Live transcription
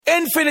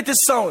Infinity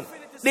Sound,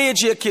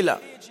 DJ Killer.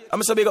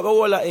 I'm so big up the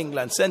whole of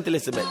England, St.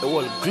 Elizabeth, the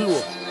whole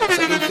globe. It's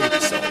an Infinity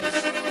Sound.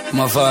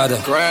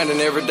 MAVADO, grinding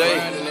every day.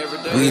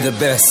 We the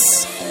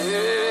best.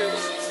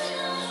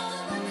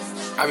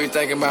 I be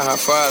thinking about how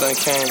far I done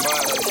came.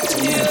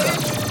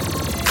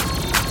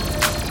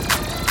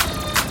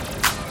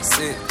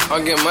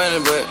 I'm getting money,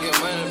 but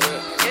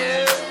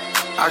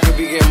I could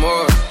be getting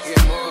more.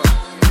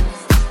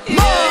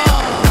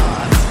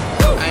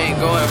 I ain't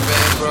going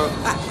back, bro.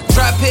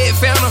 Drop head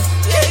Phantom,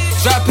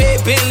 drop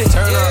head Bentley,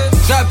 turn up.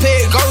 Drop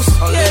head Ghost.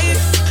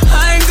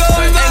 I ain't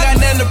going back. Ain't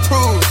got nothing to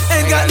prove.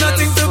 Ain't got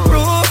nothing to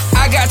prove.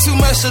 I got too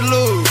much to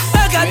lose.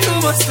 I got too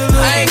much to lose.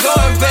 I ain't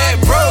going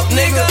back, broke,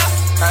 nigga.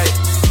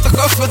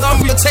 Go for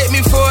them, you take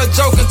me for a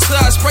joke until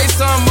I spray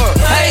some up.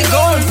 I ain't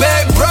going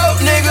back,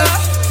 broke, nigga.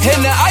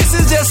 And the ice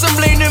is just some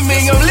bling to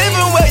me. I'm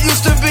living what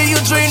used to be, you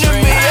dream to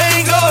me.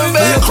 I ain't going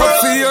back, bro.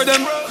 Fear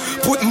them,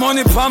 put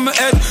money on my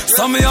head.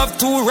 Some me have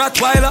two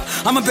Rottweiler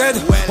on my bed.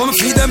 When me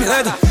feed them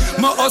head,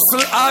 my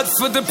hustle hard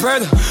for the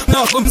bread.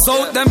 Now comes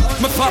out them,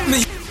 me pop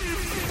me.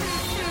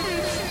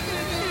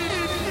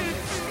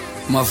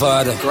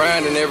 MAVADO,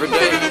 grinding every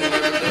day.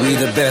 We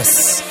the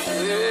best.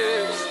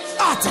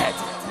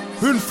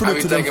 I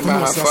be thinking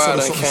about how far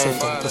I came.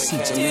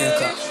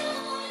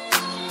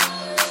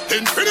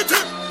 Infinity,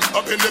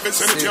 up in the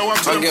vicinity, I want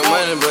to get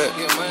money, but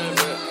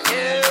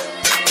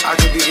I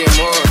could be getting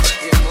more.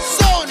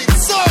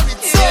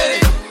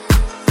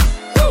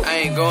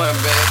 I ain't going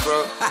back,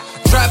 bro.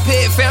 Drop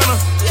head Phantom,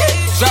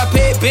 drop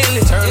head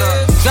Bentley, turn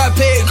up. Drop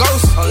head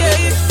Ghost.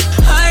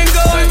 I ain't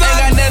going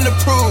back. Ain't got nothing to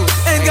prove.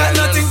 Ain't got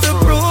nothing to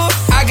prove.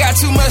 I got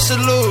too much to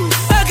lose.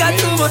 I got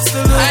too much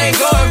to lose. I ain't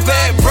going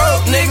back,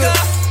 broke, nigga.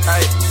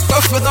 Go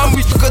for them,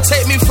 you could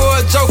take me for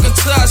a joke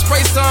until I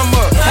spray some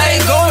up. I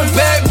ain't going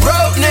back,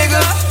 broke,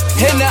 nigga.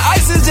 And the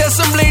ice is just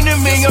some bling to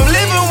me. I'm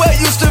living what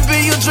used to be,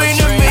 you dream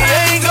to me.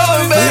 I ain't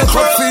going back,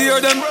 bro. Fear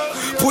them,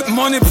 put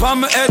money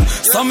on my head.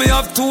 Some me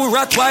have two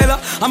Rottweiler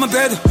on my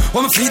bed.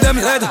 When me feed them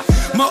head,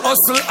 my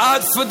hustle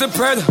hard for the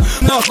bread.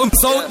 Now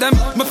comes out them,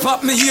 me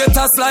pop me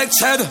haters like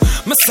cheddar.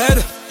 Me said,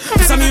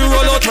 this a me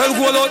roll out, 12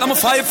 goal out, I'm a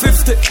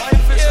 550.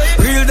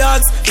 Real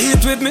dogs,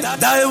 eat with me,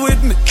 die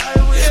with me.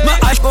 My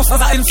eyes go for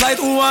in flight,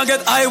 who want get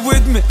high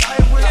with me?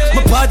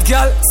 My bad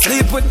girl,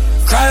 sleep with,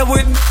 cry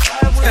with me.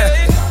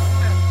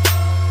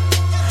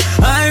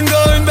 I ain't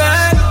going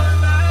back.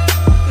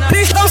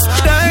 This house,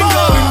 I ain't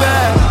going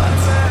back.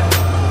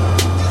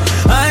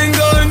 I ain't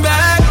going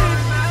back.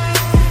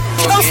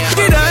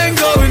 I ain't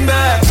going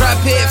back. Drop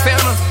head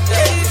Phantom,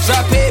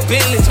 drop head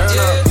Bentley, turn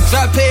up.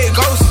 Drop head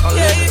Ghost.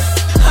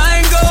 I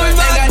ain't going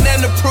back. Ain't got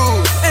nothing to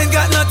prove. Ain't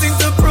got nothing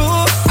to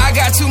prove. I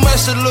got too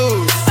much to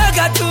lose. I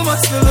got too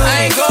much to lose.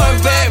 I ain't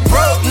going back,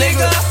 broke,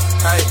 nigga.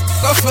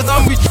 Go for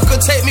them, you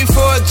could take me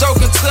for a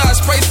joke until I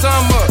spray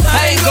some up.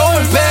 I ain't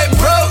going back,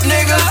 broke,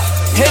 nigga.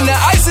 And the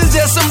ice is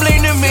just some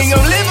bling to me.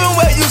 I'm living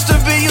what used to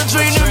be, you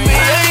dream to me.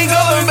 I ain't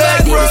going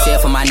back, bro. Did this here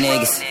for my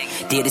niggas.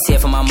 Did this here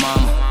for my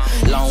mama.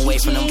 Long way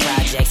from them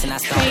projects and I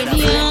started up in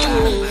the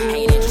car.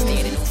 Ain't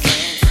interested in no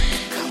friends.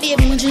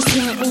 Baby, I just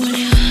want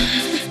you.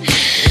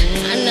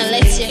 And I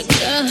let you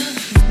go.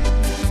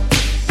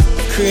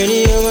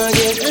 Cranium, I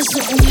get That's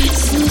what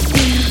makes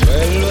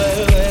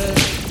well.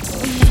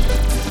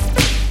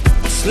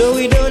 Slow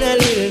it down a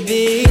little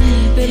bit.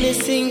 Let me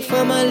sing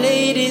for my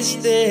ladies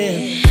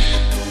there.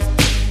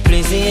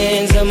 Place your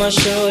hands on my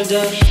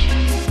shoulder.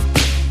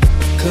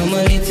 Come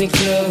a little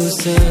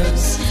closer.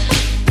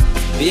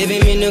 Baby,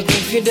 me no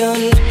quick you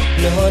done.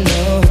 No,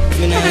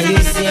 me not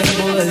use same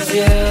balls,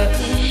 yeah.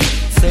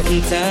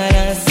 Something tight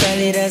and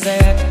solid as a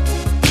rock.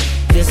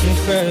 Just me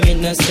firm, it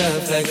not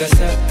soft like a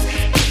sock.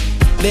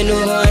 Bend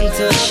over and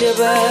touch your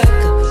back.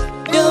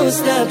 Don't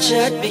stop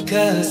chat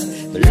because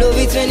I love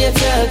it when you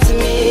talk to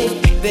me.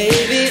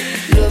 Baby,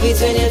 love it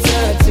when you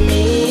talk to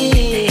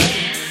me.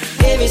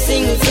 Every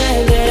single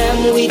time that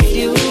I'm with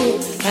you,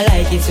 I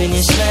like it when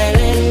you smile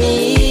at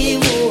me.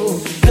 Woo.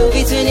 Love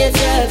it when you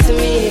talk to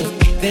me.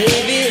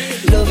 Baby,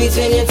 love it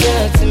when you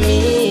talk to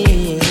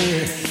me.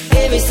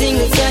 Every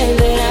single time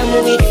that I'm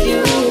with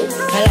you,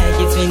 I like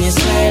it when you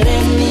smile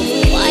at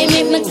me. Why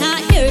make me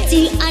talk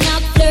dirty and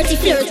not flirty?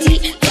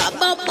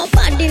 Rub up my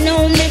body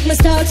now, make me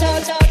start.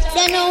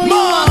 Then know you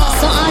want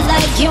so hard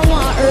like you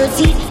want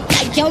earthy.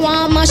 Like you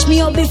want mash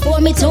me up before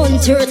me turn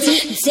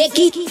 30. Take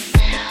it.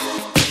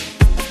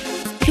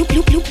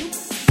 Look.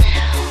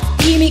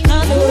 Give me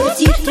can't hurt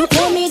it. Look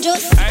how me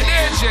just.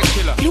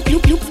 Look.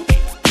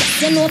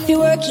 You know if you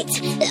work it,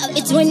 love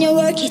it when you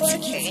work it.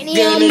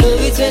 Girl, me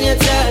love it when you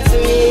talk to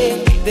me.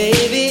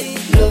 Baby,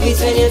 love it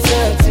when you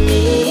talk to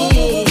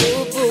me.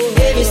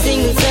 Every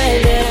single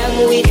time that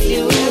I'm with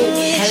you, I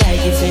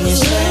like it when you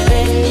smile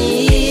at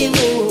me.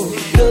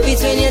 Love it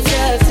when you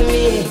talk to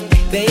me.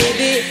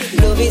 Baby,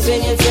 love it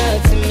when you talk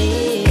to me.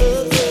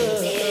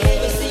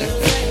 Every single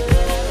time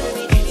that I'm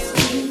with you.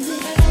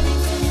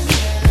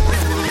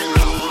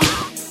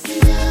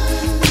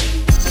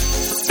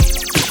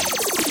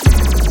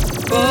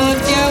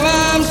 Put your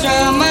arms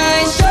around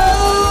my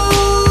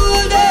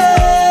shoulder.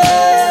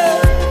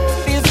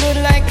 Feels good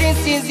like this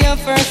is your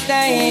first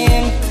time.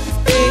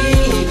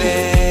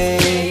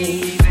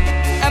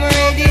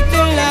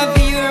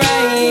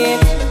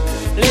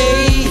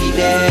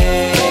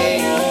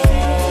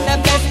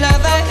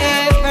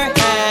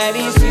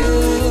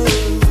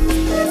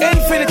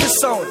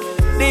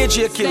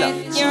 DJ Killer.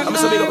 I'm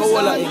so big up a whole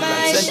of England.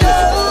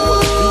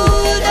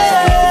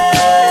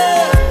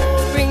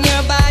 Bring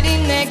your body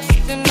next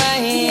to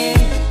mine,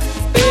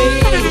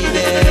 baby.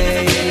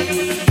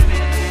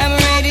 I'm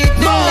ready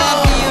to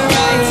love you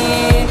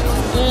right,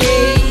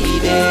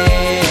 lady.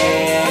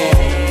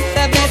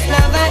 The best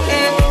love I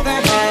ever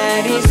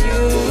had is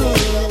you.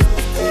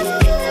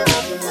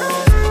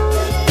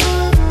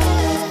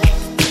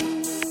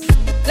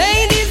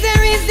 Ladies,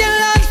 there is your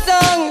love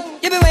song.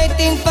 You've been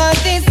waiting for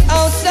this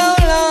oh so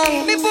long.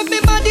 Me put me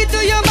body to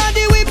your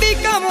body, we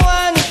become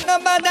one.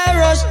 Nobody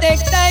rush,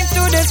 take time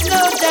to the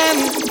slow jam.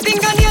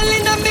 Fingernail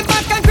in on me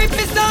back and grip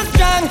me so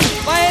strong.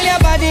 While your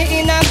body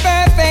in a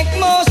perfect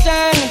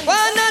motion.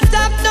 Wanna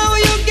tap now,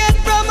 you get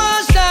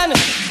promotion.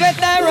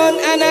 Sweat I run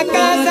and I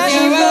cause a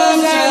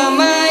erosion. From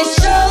my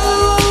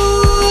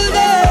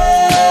shoulder.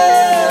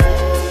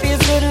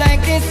 Feels good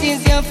like this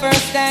is your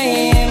first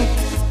time,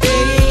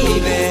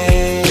 baby.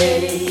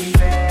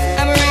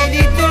 I'm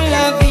ready to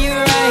love you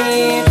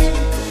right,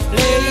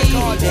 lady.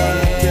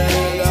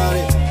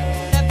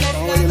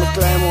 When you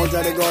climb out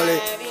of the gully,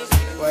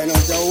 why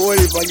not you hold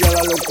it for girl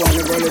and look on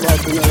the gully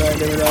back in the right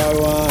there with all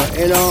one,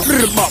 you know?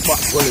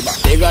 Gully back.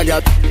 They got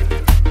that,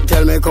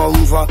 tell me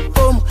come for,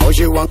 how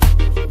she want,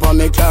 for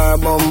me car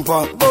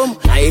bumper,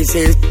 nice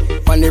is,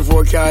 on the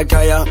 4-car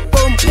tire,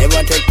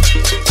 never take,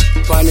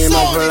 on the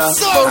muffler,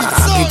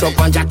 rock it up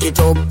and jack it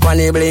up, on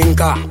the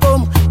blinker,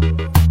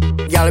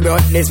 girl be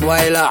out this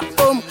while,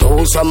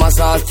 do some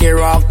massage, tear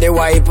off the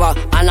wiper,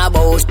 and a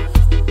boast,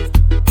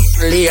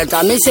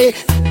 later me say,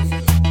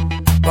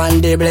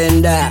 on the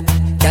blender,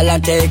 girl I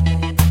take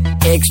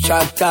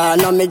extractor.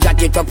 Now me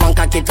jack it up and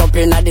cock it up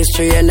in the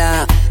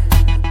strainer.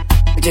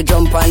 To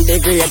jump on the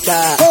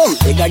grater.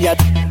 They got your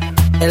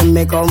tell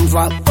me come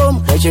from.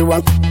 What you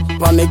want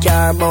for me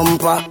car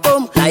bumper.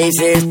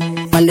 Nice is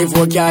on the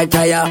 4-car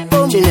tire.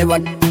 She never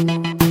on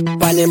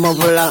the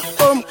muffler.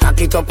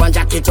 Cock it up and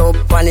jack it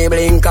up on the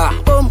blinker.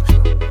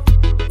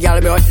 Girl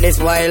be out this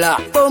while.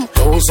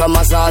 Do some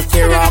massage,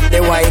 tear off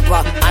the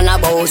wiper and a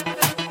boast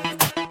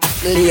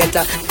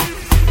later.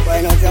 Why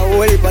not you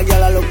hold it for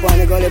girl and look on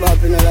the gully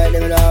back in the light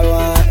them with all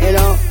one, you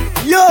know?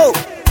 Yo!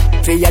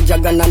 For your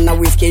jugger and a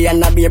whiskey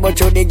and a beer, but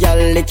you the girl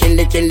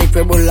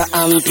licky bull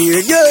and peer,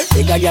 yeah.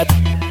 They got your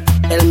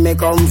tell me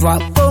come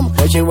from,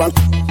 what you want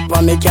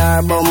for me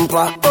car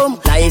bumper,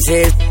 nice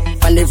is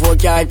on the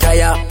 4-car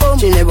tire,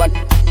 she never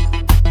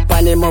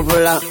on the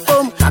muffler,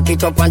 cock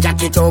it up and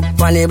jack it up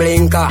on the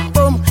blinker,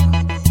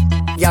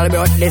 girl be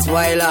out this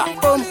while,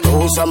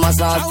 do some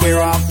massage,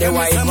 tear off the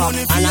wiper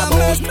and a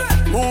boost.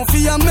 Move for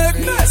your make,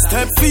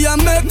 step for your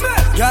make,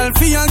 girl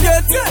for your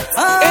get.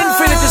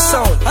 Infinity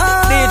Sound,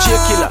 DJ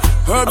Killer.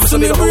 Herbs to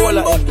me brain,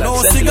 but no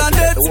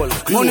cigarette.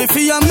 Money for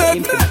your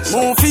make,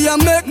 move for your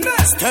make,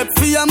 step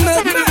for your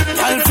make,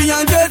 girl for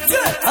your get.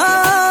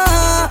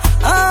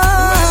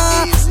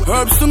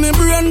 Herbs to me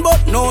brain,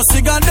 but no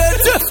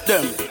cigarette. Just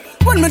them.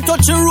 When me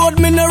touch the road,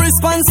 me no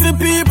response to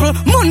people.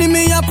 Money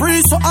me a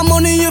pre, so I'm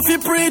money if you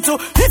pray to.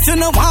 If you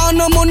no want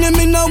no money,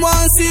 me no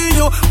want see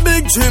you.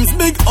 Big dreams,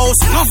 big house,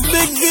 enough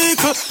big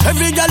vehicle.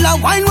 Every girl a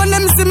wine when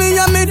them see me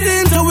and me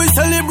team. So we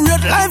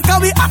celebrate life,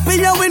 cause we happy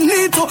and we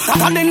need to.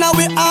 God in our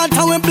heart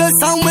and we bless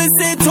and we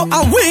say to.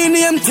 And we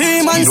name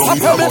team and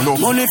separate.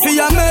 Money for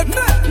your make,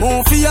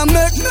 move for your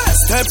make,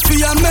 step for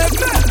your make,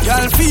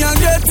 girl for your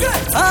get.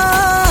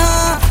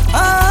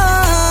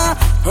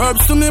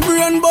 Herbs to me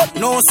brain, but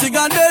no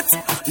cigarette.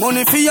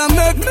 Money for your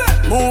make,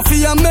 move for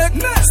your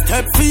make,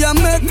 step for your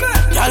make,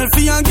 girl for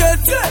your get.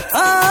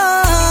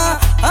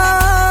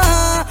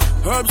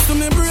 Herbs to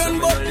me brain,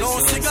 but no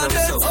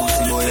cigarette.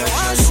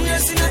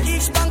 Shares in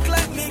each bank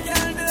like me,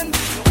 girl them.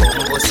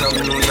 What's up,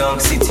 New York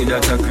City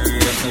that I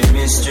create a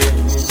mystery.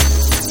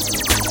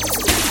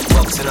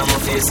 Boxing on my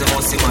face, I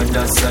must see my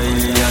that's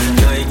highly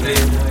unlikely.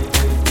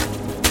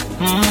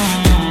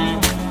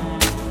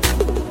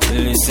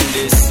 Listen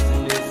this.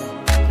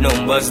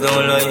 Numbers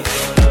don't lie.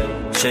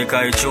 Check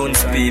iTunes,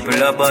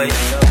 people are buy.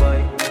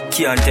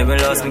 Can't tell me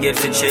last me get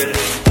for chill.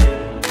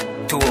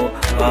 Too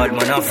hard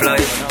man a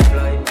fly.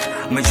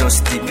 Me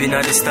just dip in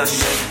at the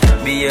stash.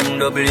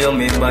 BMW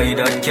me buy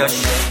that cash.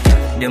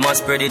 Them a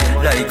spread it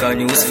like a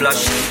news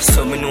flash.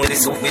 So me know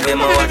this up with them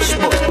a watch.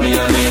 But me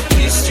a make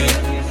history.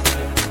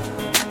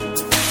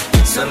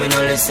 So me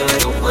no listen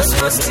to what's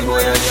the boy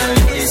a try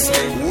this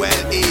me.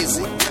 Well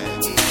easy.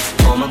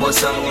 Come about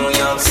some New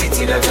York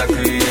City that I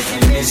create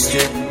in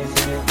mystery.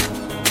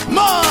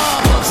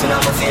 Boxing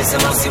on my face, I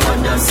must see what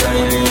that's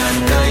highly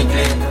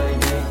unlikely.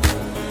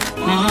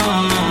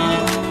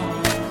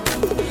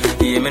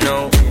 Hear me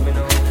now.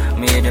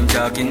 Me hear them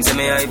talking to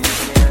me hype.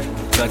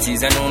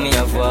 Cause I know me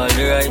have all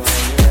the rights.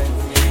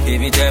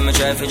 Every time I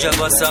try to drop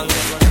a song,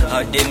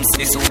 I them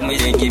see suit me,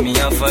 they give me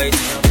a fight.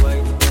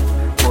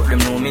 But them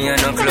know me a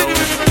no clown.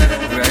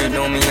 Right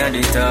now me a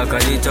the talk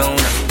of the town.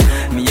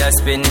 Me a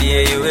spend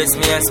the US,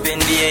 me a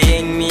spend the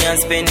yen, me a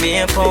spend me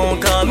a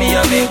pound. Cause me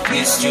a make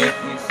history.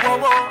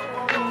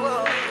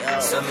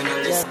 So me no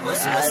listen,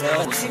 what's the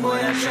pussy boy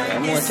a try.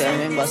 More time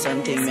remember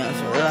something, me have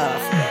to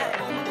laugh.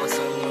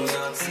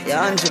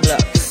 Yeah, Angie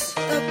Black.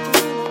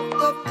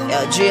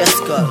 Yeah,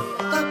 J-Skull.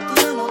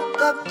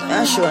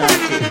 Yeah, sure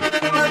nothing.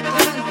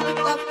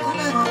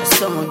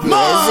 Someone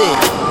crazy.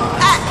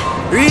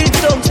 Real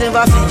thugs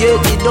never forget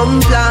the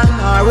dumb plan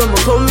or where we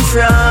come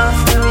from.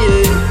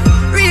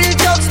 Yeah. Real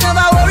thugs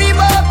never worry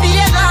about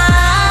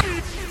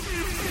pagan.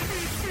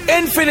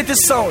 Infinity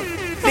Sound,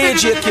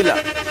 DJ Killer.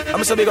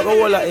 I'm so big up the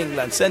whole of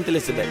England, St.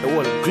 Elizabeth, the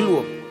whole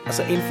globe. That's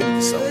an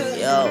Infinity Sound.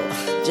 Yo,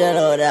 you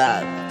know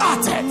that.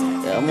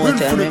 Yeah, I'm going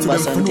to remember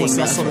something.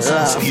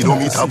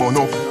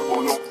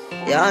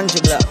 Yeah, Angie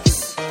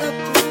Blocks.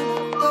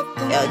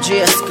 Yeah,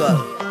 J-Skull.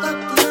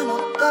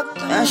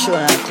 Yeah,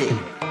 sure nothing.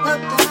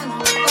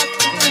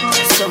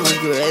 Someone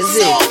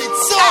crazy.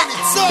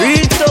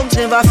 Real thugs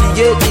never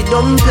forget the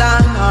dumb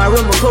plan or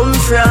where we come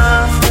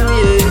from.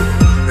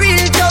 Yeah.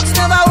 Real thugs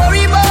never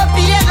worry about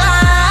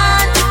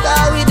pagan.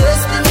 Cause we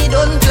destiny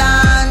don't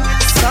plan.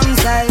 Some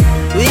say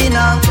we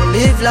not to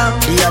live long.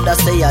 The other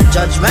say a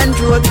judgment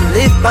road to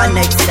live by.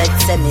 Next set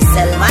say me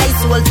sell my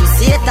soul to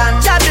Satan.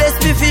 Jah bless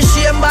me for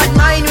shame bad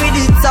mind with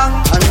it song.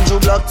 Andrew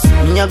Blocks,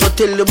 me a go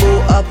tell you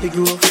about Happy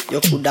Grove. You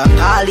coulda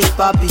call it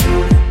Papi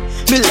Grove.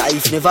 Me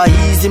life never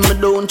easy, me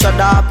don't try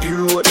the happy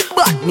road.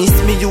 But miss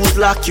me use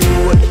lucky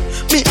road.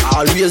 Me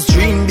always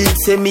dream big,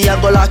 say me a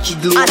go lucky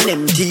glow.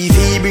 And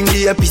MTV bring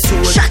the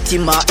episode. Shot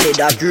him out head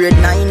a grade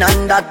 9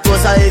 and that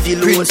was a heavy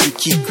load. Prince we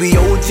kick we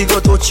out, we go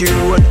touch the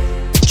road.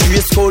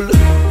 Skull.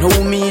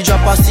 Now me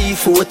drop a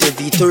C4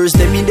 every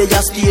Thursday, me dey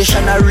a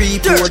station a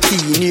report.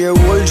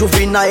 13-year-old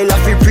juvenile a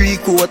free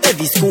pre-court.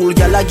 Every school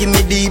gal a give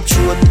me deep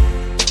throat.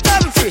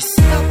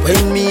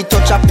 When me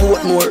touch a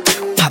Portmore,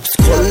 Pops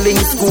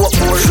calling scope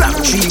more. From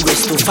 3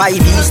 west to 5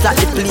 east like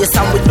the place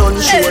and we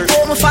done sure.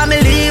 Help my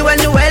family when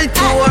the well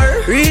poor.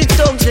 Real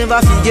thugs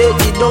never forget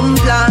the dumb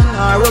plan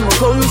or where we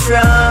come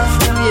from.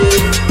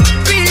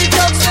 Yeah. Real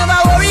thugs never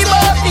worry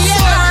about the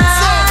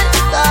end.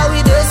 Cause we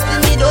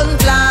destiny don't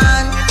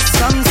plan.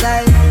 Some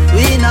say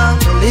we not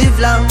to live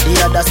long. The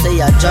other say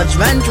a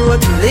judgment road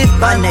to live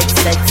by. Next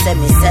set say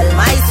me sell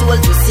my soul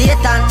to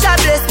Satan. Jah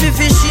bless me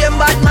for shame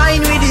bad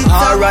mind with it.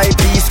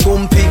 R.I.P.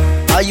 Scumpy,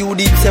 I you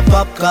did say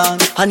popcorn.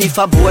 And if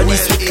a boy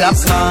this we clap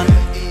can.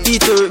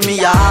 It hurt me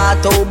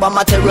heart,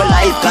 Obama terror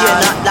life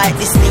can. Not like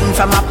this thing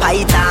from a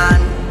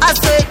python. I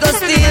say it go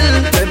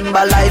still,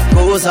 remember life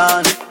goes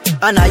on.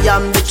 And I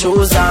am the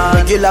chosen.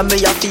 Regular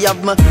me have to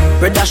have my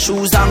brother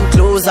shoes and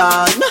clothes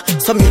on.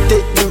 So me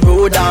take the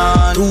road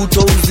on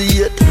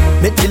 2008,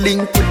 make the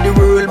link with the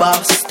world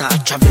boss.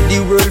 Start travel the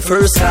world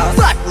first class.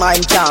 Black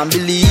mind can't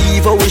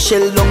believe how we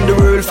shell down the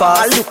world fast.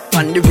 I look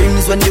on the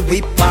rims when the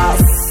whip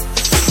pass.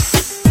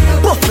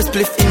 Puff me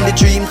spliff in the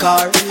dream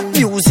car.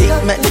 Music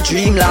make the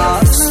dream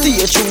last.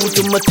 Stay true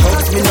to my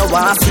thugs, me no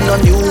want see no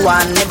new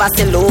one. Never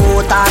say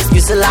low tax,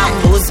 use a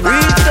Lambos man.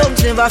 Real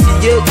thugs never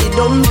forget the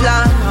dumb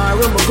plan or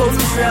where we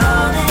come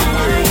from.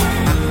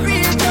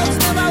 Real thugs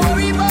never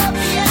worry about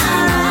me.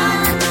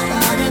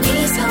 Gonna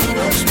be so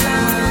much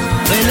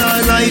fun. Well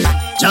alright,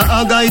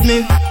 Jah guide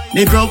me,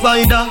 the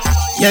provider.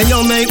 Yeah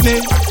you make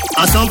me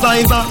a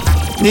survivor.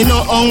 Me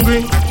no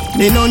hungry,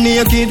 me no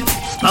naked.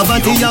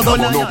 Poverty a go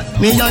like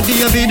me a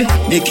David.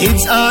 The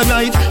kids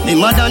alright, me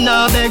mother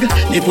na beg.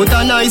 Me put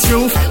a nice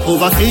roof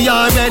over for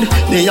your bed.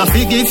 Me a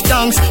fi give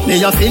thanks,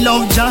 me a fi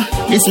love Jah.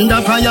 Listen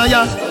the prayer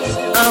ya.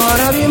 I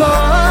wanna be more.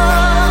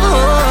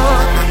 Oh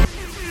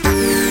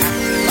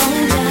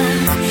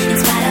Jah, in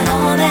spite of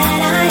all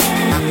that I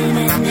am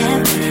and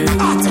everything.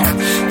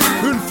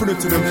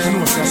 Infinity them to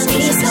know so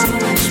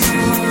much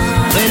more.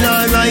 Well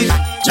alright,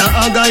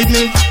 Jah guide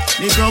me,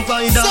 the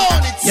provider.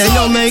 Yeah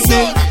you make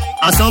me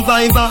a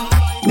survivor.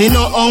 Me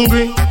no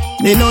hungry,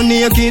 me no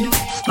naked.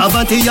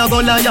 Poverty a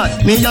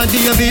Goliath, me a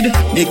David.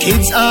 The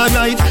kids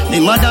alright, the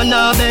mother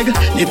na beg.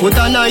 Me put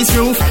a nice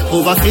roof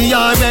over for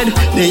your bed.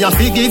 Me a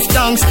fi give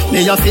thanks,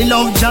 me a fi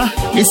love Jah.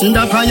 Listen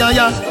the prayer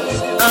ya.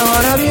 I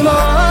wanna be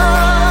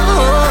more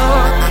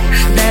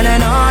than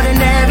an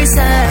ordinary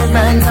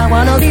servant. I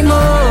wanna be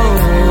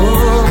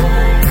more.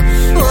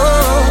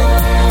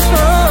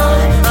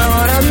 I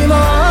wanna be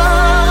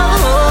more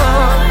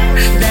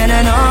than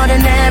an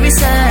ordinary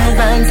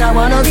servant. I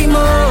wanna be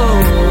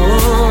more.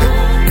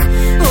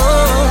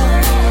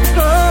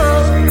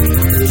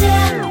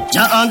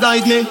 Jah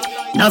guide me,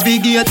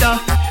 navigator.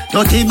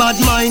 Dirty bad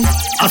mind,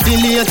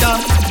 affiliator.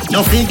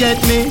 No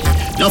forget me,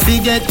 no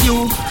forget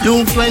you.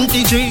 Luke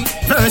 23,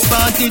 verse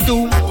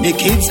 42. The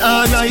kids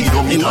alright,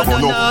 the mother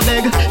na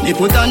beg. Me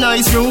put a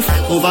nice roof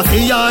over for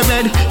your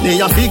bed.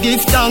 Me a fi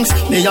give thanks,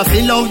 me a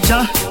fi love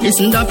Jah.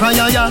 Listen the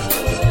prayer ya.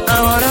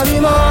 I wanna be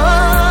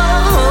more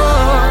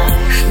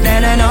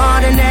than an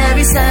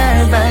ordinary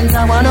servant.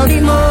 I wanna be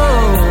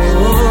more.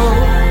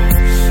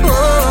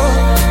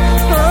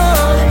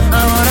 I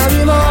wanna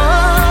be more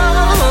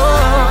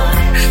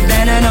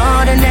than an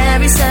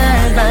ordinary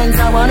servant.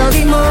 I wanna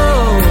be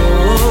more.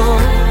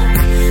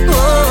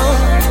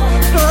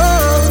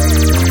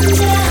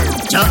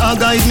 Jah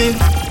guide me,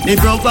 the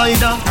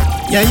provider.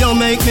 Yeah you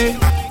make me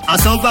a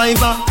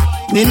survivor.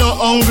 Me no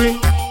hungry,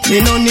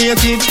 me no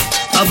naked.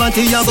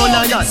 Avanti a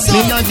Goliath, me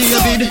a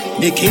David.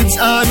 The kids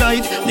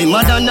alright, the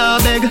mother na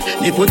beg.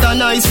 Me put a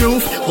nice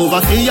roof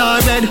over for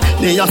your bed.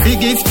 Me a fi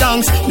give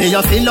thanks, me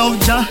a fi love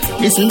Jah.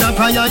 Listen the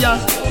prayer, yeah.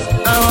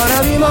 I wanna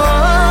be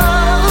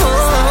more.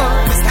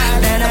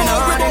 Then I know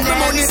what the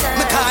money,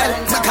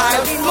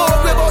 ME-KARANIUM. More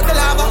about the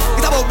lava,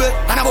 it's a bubble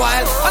and a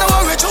boil. And I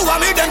worry you want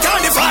me, them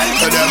can't define.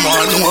 Them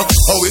want know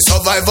how we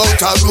survive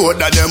out a road,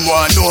 and them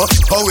want know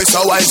how we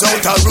survive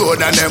out a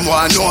road, and them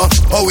want know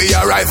how we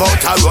arrive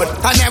out a road,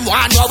 and them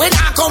want know we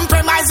not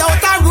compromise out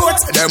a road.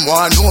 Them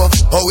want know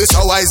how we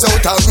survive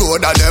out a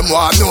road, and them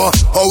want know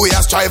how we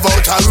strive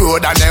out a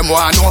road, and them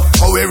want know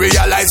how we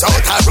realize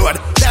out a road.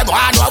 Them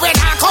want know we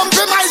not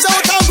compromise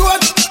out a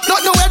road.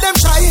 Not know where them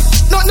try,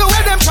 not know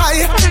where them try.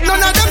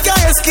 None of them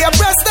can escape,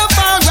 rest the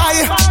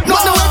fire.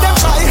 Not know where them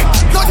try,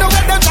 not know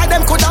where them try.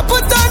 Them could have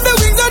put on the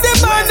wings of the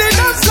morning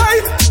and fly.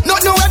 Not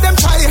know where them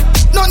try,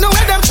 not know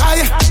where them try.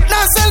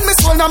 Now sell me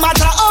soul no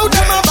matter how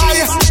them a buy.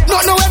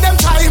 Not know where them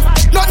try,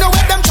 not know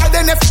where them try.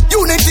 Then if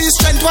unity is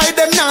strength, why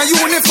them now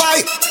unify?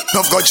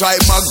 Nuff go try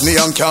magni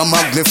and can't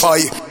magnify.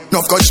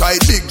 Nuff go try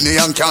digni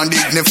and can't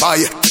dignify.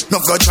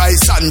 Nuff go try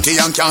santi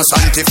and can't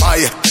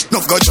sanctify.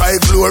 Nuff go try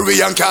glory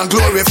and can't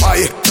glorify.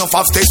 Nuff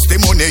have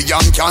testimony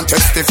and can't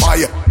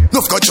testify.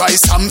 Nuff go try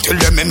some till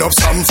them end up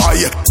some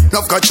fire.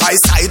 Nuff go try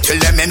sight till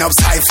them end up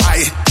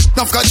sci-fi.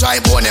 Nuff go try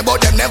bone but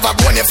them never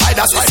bonify.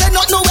 That's why say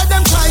not know where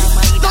them try,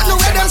 not know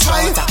where them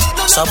try.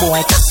 So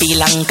boy tappy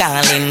long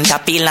calling,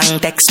 tappy long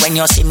text. When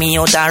you see me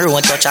out the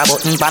road, touch a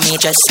button for me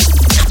just.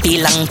 Tappy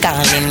long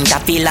calling,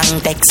 tappy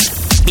long text.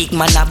 Big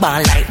man a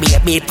ball like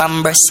baby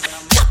pampers.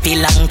 Tappy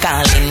long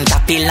calling,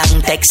 tappy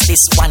long text.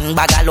 This one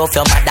bag of love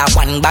your mother,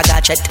 one bag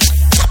of chat.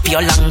 Tap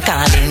your long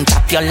calling,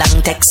 tap your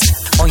long text.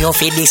 Oh you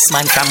feed this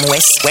man from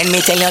west. When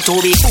me tell you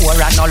to be poor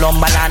and no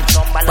lumberland.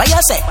 What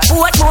you say?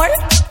 What more?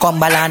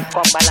 Cumberland.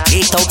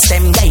 It talks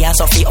them there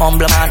so fi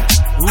humble man.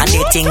 And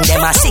they think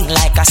them a sing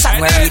like a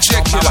song where reach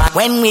number one.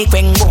 When we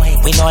bring boy,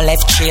 we no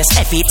left trace.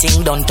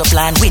 Everything done to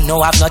plan. We no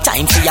have no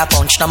time for your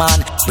punch no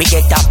man. We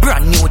get a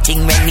brand new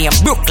thing when name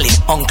Brooklyn.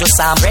 Uncle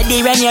Sam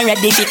ready when you're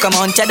ready fi come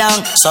on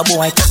down. So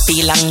boy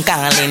tappy long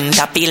calling,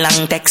 tappy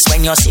long text.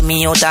 When you see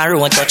me out the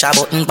road, touch a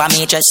button for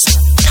me just.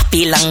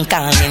 Tappy long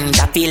calling,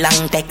 tappy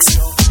long text.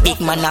 Big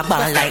man a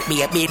ball like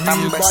baby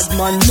pampers. Bad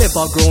man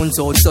never grown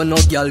out, so no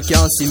girl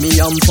can see me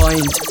on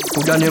point.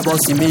 Coulda never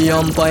see me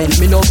on point.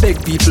 Me no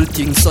beg people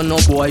things, so no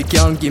boy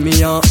can give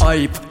me a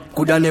hype.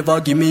 Coulda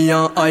never give me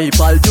a hype.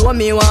 Although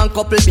me one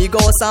couple big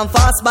house and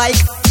fast bike.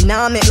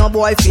 Nah make no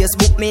boy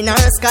Facebook me nor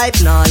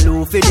Skype. Nah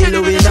low for the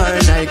Louis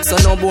nor Nike. So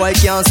no boy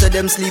can say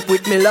them sleep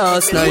with me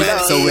last night.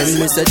 So when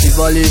me say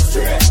Tivoli,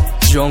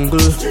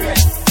 Jungle,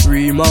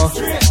 Rima,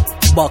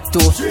 back to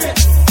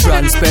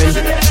Transpen,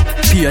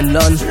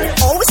 Pienland.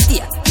 Oh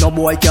still no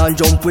boy can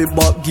jump with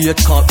back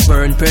gate,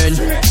 Cockburn Pen,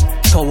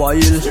 Tower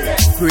Hill,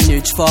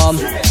 Greenwich Farm,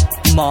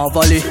 Mar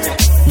Valley,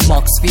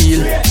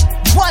 Maxfield,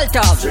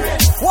 Walter,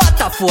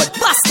 Waterford,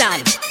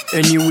 Boston.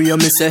 Anyway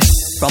me say,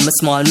 from a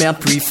small me a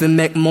pray fi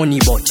make money.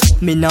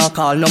 But me nah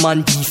call no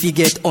man B fi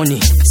get honey.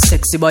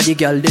 Sexy body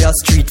girl they a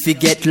street fi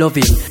get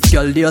loving.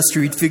 Girl they a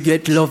street fi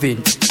get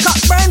loving.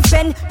 Cockburn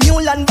Pen,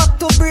 Newland back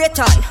to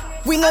Brayton.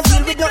 We no deal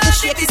with nothing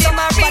shaky, so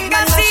my ring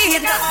and see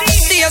it.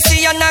 See you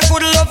see and a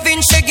good loving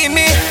she give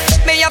me.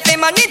 May have to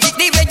manage it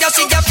the way you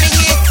see you fling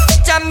it.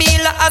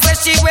 Jamila as a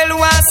she will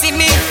want see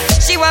me.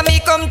 She want me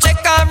come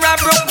check her a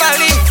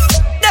Broke-Valley.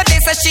 The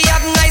place that she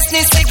have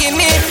niceness to give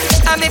me.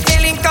 I'm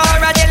feeling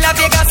Cara de la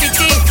Vega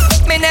City.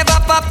 Me never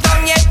pop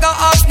down yet go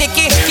off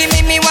sneaky. Give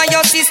me one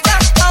your sister,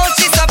 oh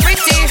she's so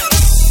pretty.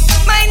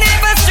 My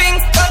neighbor string,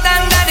 but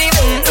under the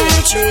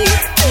tree,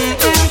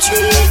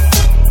 tree.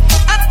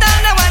 After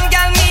the one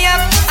girl me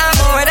up, I'm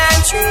more than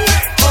true,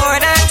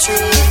 more than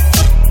true.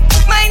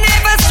 My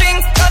neighbor string,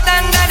 but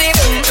under the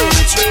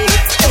tree,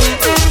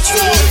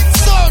 tree.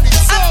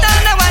 After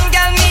the one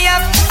girl me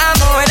up, I'm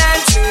more than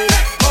true,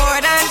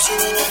 more than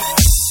true.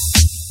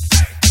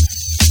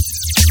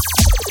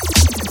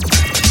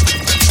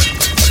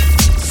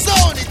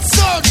 Zone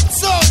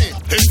it.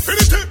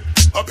 Infinity.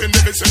 Up in the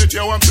vicinity,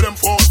 I want to them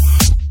for.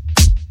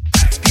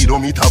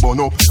 Speedometer burn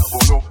up.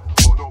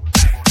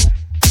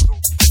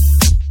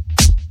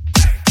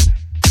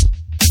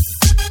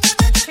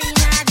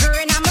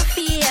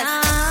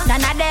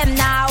 None of them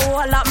now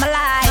all up my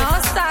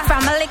life.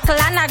 From a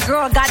little and a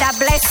grow, gotta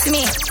bless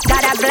me,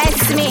 gotta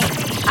bless me.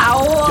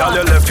 Girl,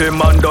 you left him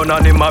man down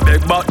and him a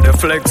beg back the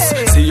flex.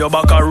 See you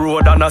back a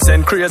road and I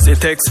send crazy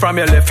text. From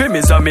you left him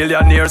is a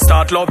millionaire,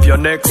 start love your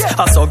next.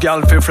 I saw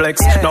girl fi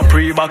flex, no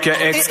pre back your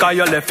ex. Cause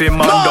you left him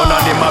man down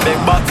and him a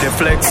beg back the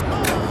flex.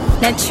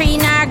 The tree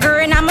now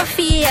growing on my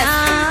feet.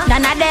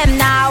 None of them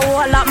now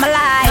all up my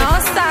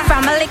life.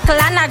 From a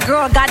little and a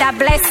grow, gotta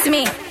bless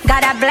me,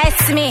 gotta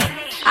bless me.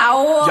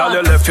 Y'all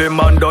you left him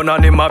man down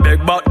and him a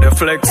beg back the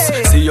flex.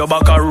 See you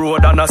back a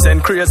road and I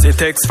send crazy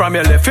text. From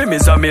you left him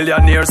is a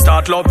millionaire,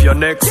 start love your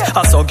next.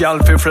 I saw girl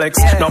fi flex,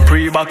 no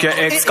pre back your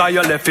ex. Cause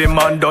you left him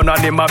man down and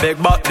him a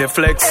beg back the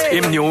flex.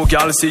 Him new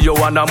girl see you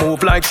wanna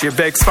move like she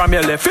vex. From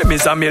you left him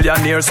is a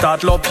millionaire,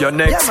 start love your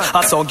next.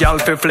 I saw girl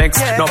fi flex,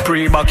 no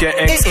pre back your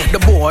ex. The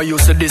boy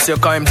used to this, you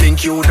can't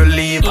think you to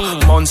leave.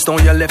 Months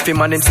down you left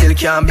him and him still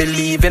can't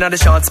believe. In the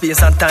short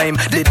space of time,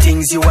 the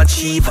things you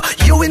achieve.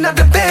 You in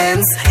the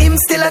Benz, him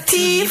still a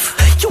thief.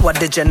 You are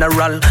the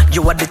general,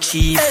 you are the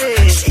chief.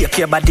 Shake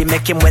your body,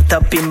 make him wet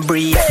up in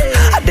brief.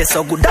 They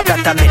so good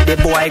that make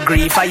the boy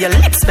grief. And your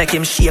lips make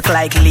him shake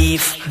like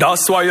leaf.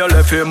 That's why you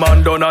left him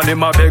man down and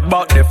him a beg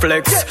back the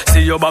flex.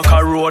 See you back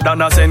a road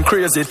and I send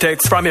crazy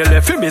text. From you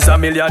left him is a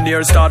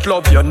millionaire, start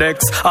love your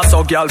next. I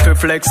saw girl fi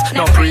flex,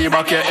 no pre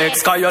back your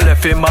ex. Cause you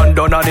left him man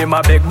down and him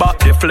a beg back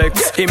the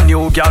flex. Him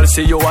new girl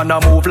see you wanna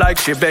move like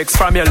she vex.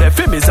 From you left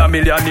him is a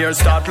millionaire,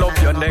 start love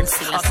your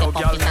next. I saw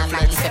girl fi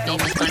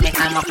flex.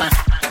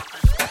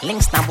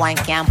 Links na boy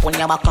can't pull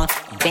your buckle.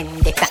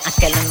 Vendetta I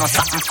tell you no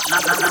something.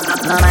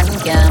 No man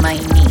can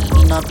mind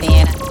me no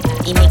play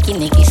that. He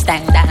make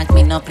stand that,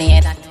 me no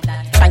play that.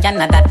 Try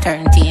another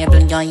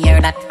turntable, you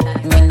hear that.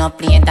 Me no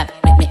play that,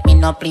 me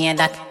no play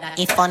that.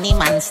 If funny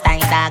man style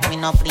dog, me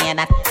no play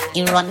that.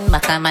 You run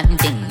back a man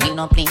thing, me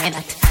no play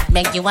that.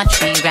 Beg you a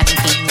 3 grand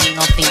thing, me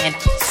no play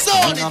that.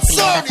 Me no play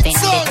that,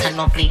 vendetta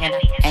no play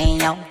that. Hey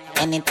yo,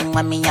 anything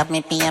when me have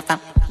me pay for.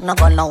 No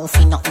go low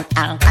fi nothing,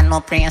 I no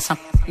praise.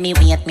 Me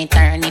wait, me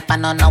turn if I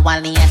don't know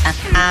what later.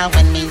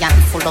 When me young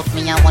full up,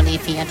 me a wally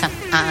theater.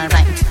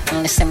 Alright,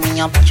 listen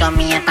me up,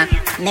 Jamaica.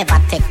 Never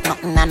take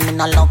nothing and me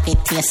no love it,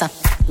 yes.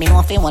 Me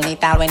no fi wally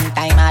it all when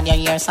time had your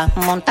years.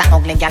 Monta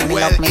ugly girl, me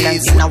love me learn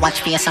to no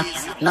watch face.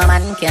 No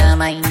man can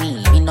mind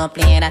me no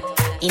play that.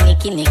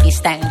 Nicky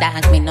stand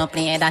that, me no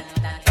play that.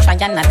 Try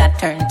another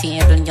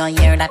turntable, you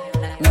hear that.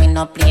 Me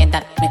no play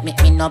that,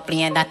 me no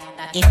play that.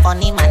 If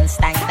funny man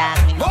style that.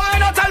 Boy,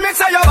 don't tell me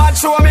say you bad,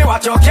 show me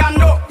what you can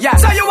do. Yeah.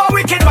 Say you a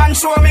wicked man,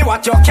 show me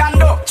what you can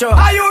do. Sure.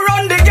 How you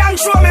run the gang,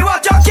 show me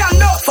what you can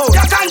do.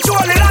 You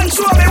control the land,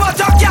 show me what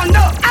you can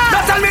do.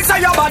 Don't tell me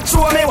say you bad,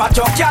 show me what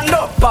you can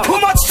do. Who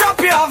much chop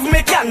you have,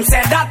 me can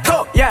say that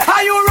too. Yeah. How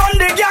you run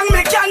the gang,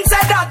 me can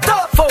say that too.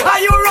 How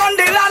you run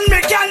the land,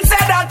 me can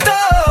say that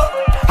too.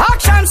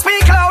 Action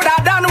speak louder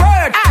than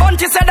word.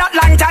 Bunty said that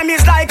long time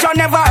is like you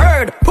never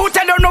heard. Who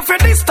tell you no for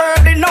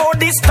disturb, they no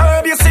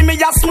disturb. You see me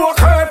a smoke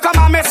herb, come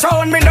on mess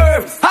round me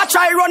nerve. I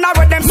try run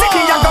away them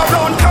city, I go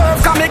round curve.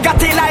 Come me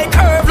got it like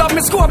herb, love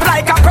me scope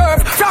like a perv.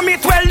 From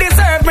it well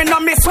deserved, me no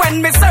miss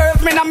when me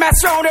serve. Me no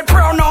mess round with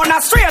pronoun, I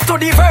straight to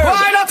the verb.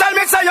 Why not tell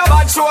me say you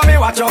bad, show me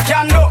what you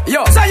can do.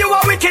 Yo, say you a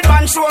wicked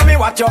man, show me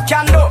what you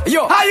can do.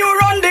 Yo, how you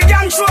run the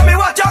gang, show me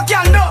what you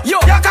can do. Yo,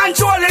 you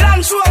control the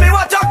land, show me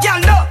what you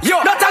can do. Yo,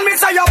 don't tell me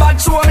say you bad,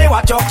 show me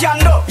what you can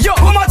do. Yo,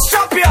 how much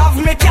chop you have,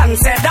 me can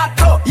say that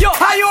too. Yo,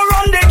 how you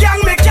run the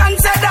gang, me can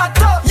say that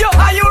too. Yo,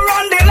 how you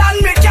run the land,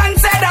 me can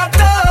say that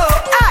too.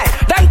 Aye,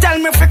 them tell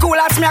me fi cool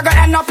as me I go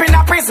end up in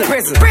a prison.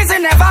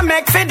 Prison never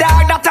make fi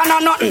dog, that I know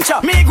nothing.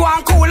 Me go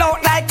and cool out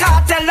like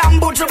cartel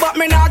and butcher, but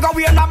me nah go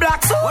wear no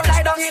black suit.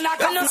 Lie down in a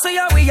when you see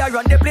how we a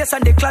run the place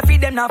and the claffy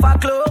them have a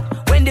clue.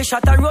 When they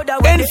shot a road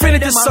away,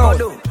 Infinity Sound,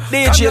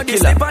 DJ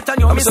Killer.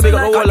 I'm so big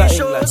up all of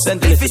England.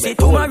 Sentinel,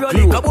 tomorrow,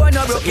 the boy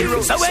no broke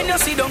it. So when you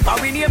see them,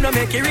 we name no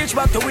make it reach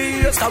back to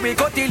we. So we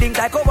cut the link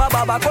like over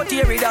Baba, cut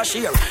here with a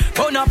shear.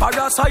 Turn a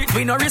parasite,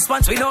 we no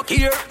response, we no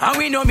care. And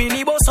we no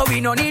minibus, so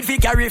we no need to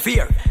carry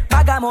fear.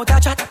 Baga mouth a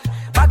chat,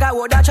 baga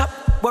wood a chop.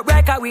 But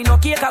breaker we no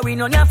cake, we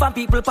no name from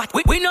people pot.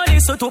 We no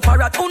listen to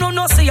parrot, who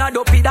no see a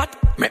dopey that.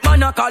 Make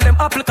man a call them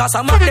apple, cause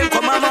I make them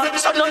come a man.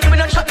 So no giving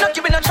a shot, not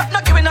giving a shot,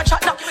 not giving a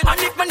shot, no. And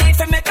if me need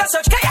to make a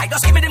search, I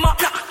just give me the map,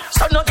 no.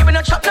 So no giving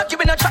a shot, not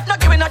giving a shot, not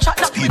giving a shot,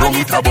 no. And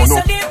if you need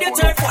to leave the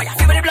turf, why you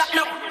give me the black,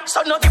 no.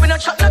 So no giving a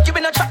shot, not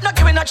giving a shot, not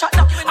giving a shot,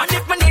 no. And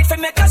if me need to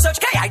make a search,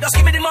 I just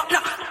give me the map, no.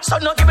 So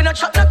no giving a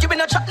shot, not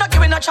giving a shot, not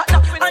giving a shot, no.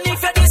 And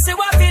if you need to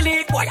what feel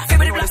it, why you give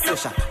me the black, no.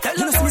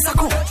 Tell us, Mr.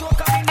 Cool.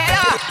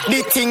 The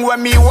thing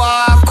when me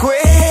walk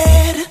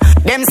with,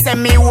 them say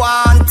me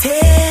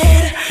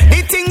wanted.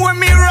 The thing when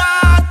me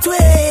rot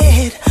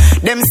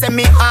with, them say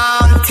me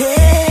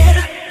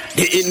haunted.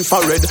 The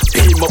infrared,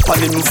 beam up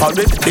on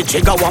infrared. The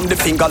trigger warm the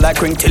finger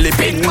like ring till it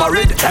been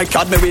married. Try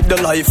card me with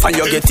the life and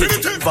you get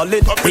it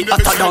invalid. We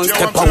hotter down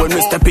step when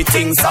we step it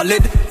in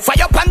solid.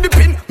 Fire pan the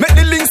pin, make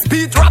the link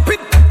speed rapid.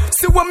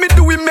 See what me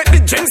do, we make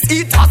the gems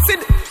eat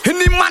acid.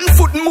 Any man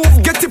foot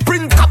move, get it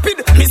print copied.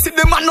 Me see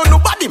the man on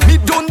nobody, me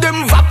done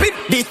them vapid.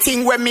 The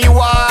thing when me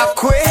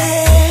walk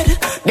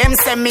with, them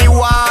say me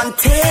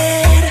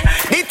wanted.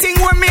 The thing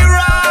when me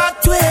rot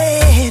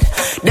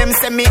with, them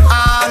say me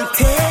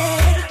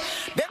haunted.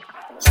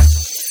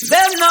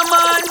 Them no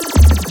man,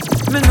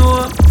 me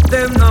know,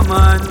 them no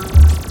man.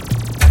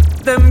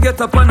 Them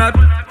get up on a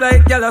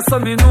like gyal so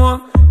me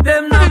know.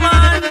 Them no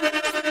man,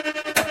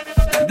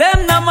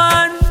 them no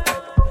man.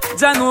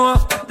 Jah know,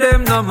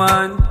 them no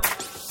man.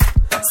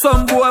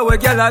 Some boy we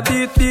gyal a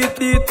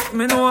beat,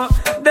 me know.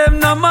 Them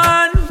no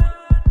man.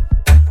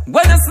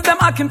 When you see them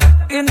a acting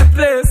in the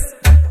place.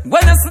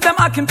 When you see them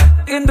acting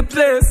in the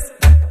place,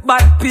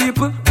 bad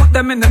people, put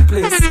them in them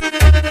place.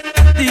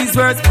 These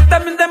words, put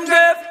them in them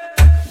grave.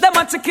 Them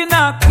a chicken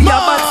up, we a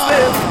bad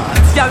slave.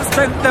 Y'all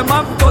strength them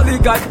up, gully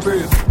got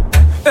brave.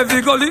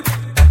 Every gully,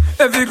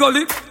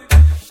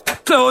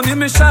 clowny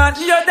me shine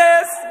in your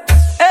days.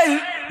 Hey,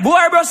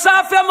 boy brush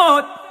off your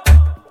mouth.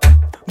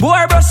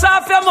 Boy brush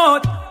off your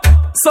mouth.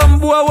 Some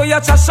boy where your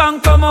trash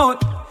and come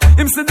out.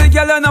 Him see the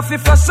girl enough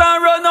if flash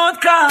and run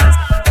out cause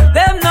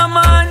them no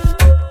man.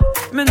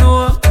 Me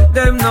know,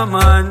 them no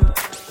man.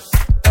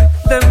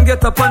 Them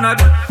get up on a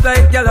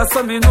like girl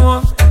so me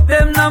know.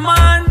 Them no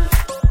man.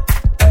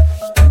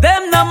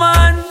 Them no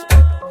man.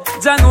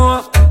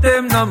 Jano,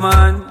 them no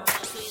man.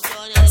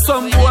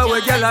 Some boy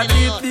will get a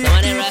deep. Some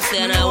of them rasta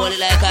and I hold it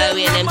like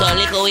highway and them turn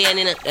liquor way and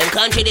them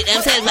contradict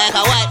themselves like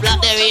a white block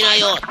there in a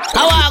yacht.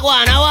 I walk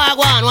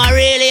one, what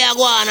really a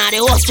go on? The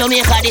worst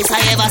Jamaica this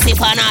I ever see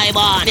for an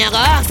eye-born. Me go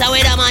ask the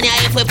weather man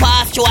if we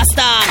pass through a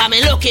storm. I'm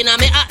looking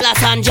at me Atlas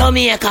and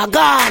Jamaica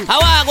gone. I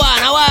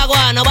walk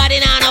one,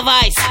 nobody know no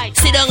vice.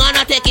 Sit down and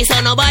take it so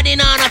nobody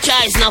know no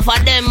choice. Now for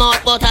them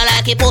mouth butter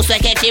like a post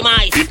like catchy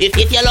mice. If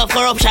you love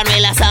corruption,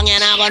 well a song you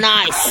not go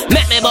nice.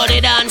 Make me body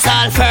dance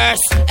all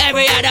first.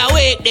 Every other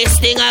week this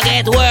thing I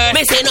get worse.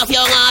 Missing enough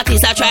young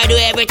artists I try do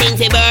everything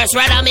to burst.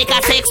 Rather make a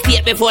sex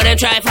tape before them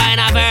try find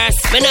a verse.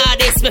 Me know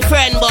this my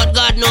friend but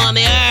God know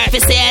me hurt. If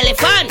you say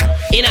elephant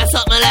in a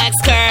something like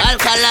skirt,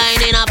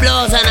 alkaline in a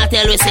blouse and I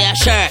tell we say a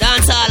shirt.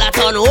 Dance all a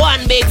ton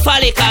one big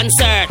folly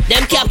concert.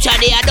 Them capture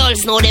the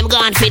adults know them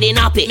gone for the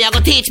nappy. Me I go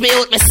teach me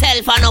out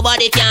myself and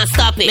nobody can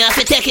stop it. Me have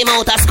to take him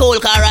out of school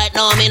cause right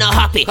now me not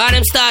happy. Cause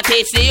them start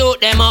teach the youth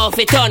them how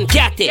fi turn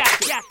catty.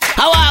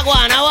 I walk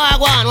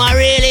one, what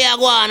really a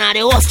go on?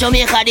 The worst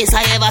Jamaica this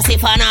I ever see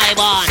for an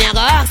eye-born. Me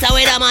go ask the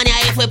weather man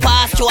if we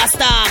pass through a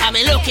storm. I'm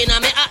looking at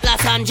me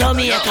Atlas and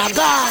Jamaica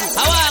gone.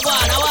 I walk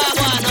one,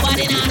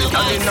 nobody know no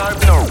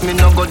voice. Me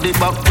no go the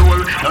back door.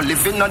 No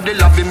living at the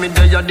lobby, me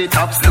there at the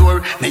top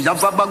floor. Me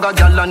have a bag of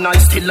gal and I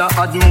still a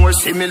add more.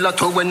 Similar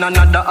to when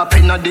another up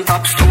in the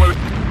app store.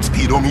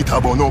 Speedometer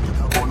bono.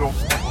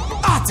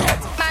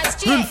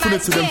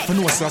 Infinite to them for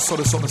no say I saw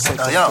the something said.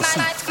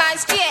 Man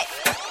straight.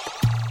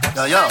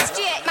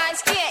 Man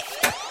straight.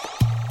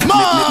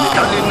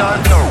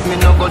 Me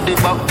no go the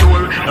back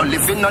door. No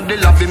living at the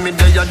lobby, me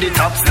there at the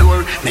top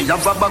floor. Me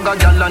have a bag of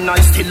gal and I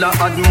still a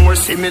add more.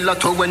 Similar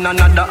to when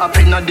another up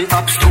in the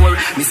app store.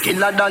 Me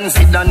skiller than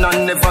Zidane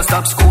and never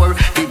stop score.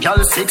 The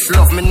gal 6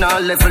 love me now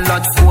level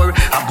at 4.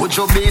 A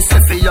bujo base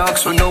if he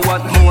ask so know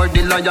what more.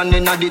 The lion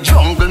in the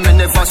jungle me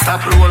never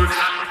stop roar.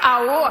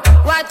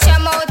 Watch your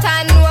mouth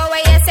and know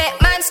where you say.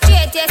 Man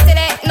straight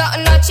yesterday,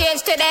 nothing no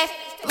change today.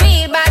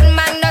 Real bad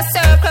man no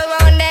circle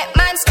round it.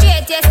 Man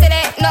straight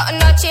yesterday, nothing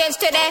no change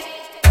today.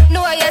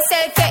 Know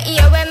yourself to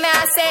hear when me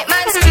I say.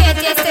 Man straight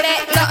yesterday,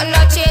 nothing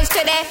no change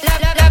today.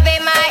 Love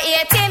him my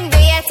ear, Tim do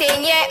your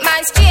thing, yeah.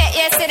 Man straight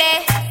yesterday.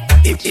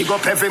 Big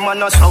up every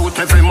man a South,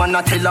 every man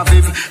a Tel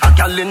Aviv. A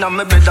gal inna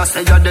me bed a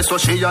say that's so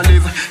she a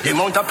live. The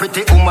amount of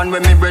pretty woman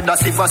when me brother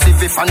sieve a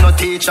sieve. If I no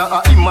teacher,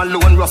 him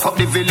alone rough up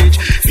the village.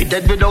 Fi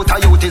dead without a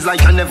youth is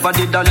like I never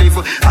did a live.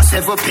 A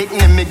several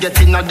picnic me get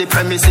inna the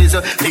premises.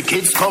 The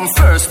kids come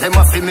first, them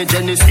a fi me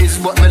genesis.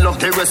 But me love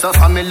the rest of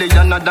family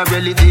and other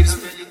relatives.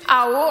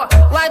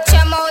 Watch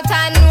your mouth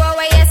and know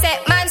where you say.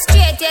 Man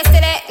straight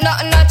yesterday,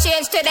 nothing no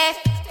change today.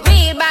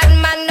 Real bad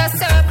man no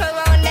circle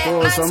round it.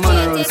 Oh, some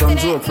man run some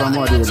joke from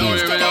what they do.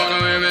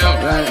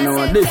 Right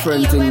now, a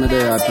different thing me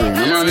there I bring.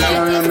 The man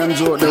can't run them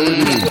joke there with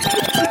me.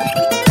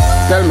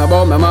 Tell me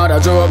about my mother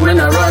joke, me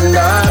no run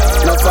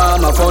that. No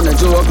farmer found a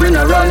joke, me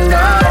no run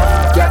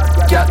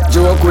that. Cat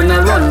joke, we no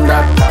run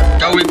that.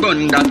 Can we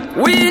gun that?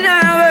 We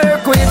not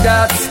work with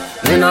that.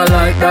 Me no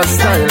like that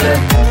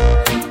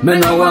style. Me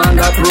no want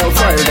that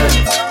profile.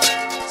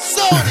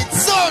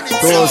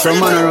 So some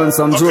man run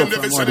some joke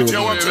from what they do.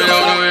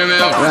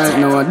 Right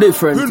now a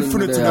different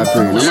thing they are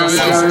playing. The man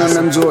can't run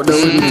them joke there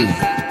with me.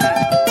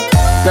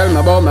 Tell me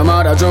about my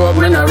mother joke,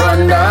 me no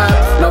run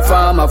that. No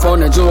farmer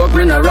found a joke,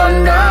 me no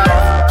run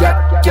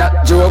that.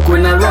 Cat joke, we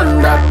no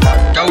run that.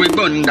 Can we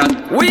gun that?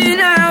 We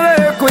not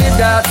work with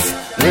that.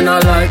 Me no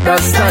like that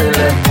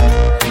style.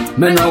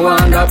 Me no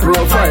want that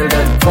profile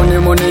then. Funny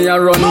money I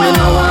run, me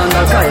no want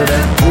that style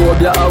then.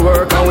 Hope you a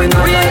work and we no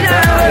like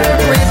that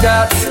with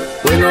that.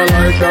 We no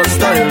like that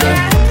style then.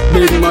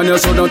 Big man you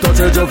shouldn't touch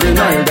a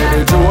juvenile then.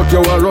 The joke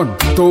you a run,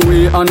 to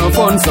we and no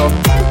fun so.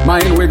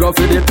 Mine we go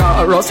for the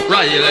TRY-CAPLETON.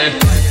 Riley.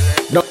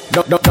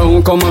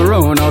 Don't come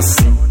around us.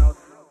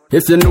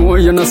 If you know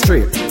you're not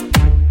straight.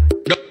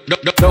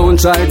 Don't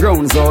try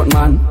grounds out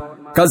man.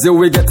 Cause you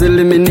will get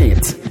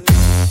eliminated.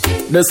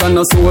 This a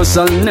no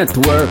social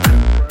network.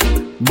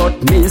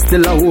 But me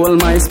still a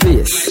hold my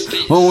space.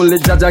 Only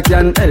Jaja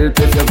can help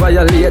if you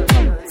violate.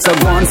 So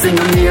go and sing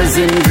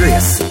Amazing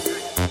Grace.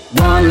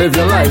 Go and live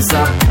your life,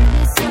 sir.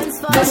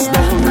 Just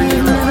don't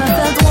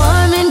felt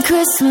warm in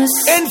Christmas.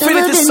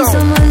 Infinity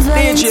Sound,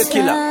 DJ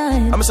Killer.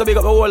 I'm so big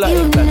up the whole of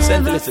England,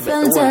 St. Elizabeth, the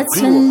whole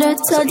tender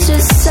touch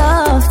is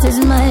soft as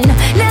mine.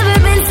 Never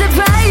been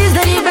surprised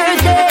on your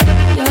birthday.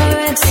 Your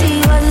ex, he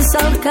wasn't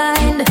so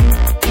kind.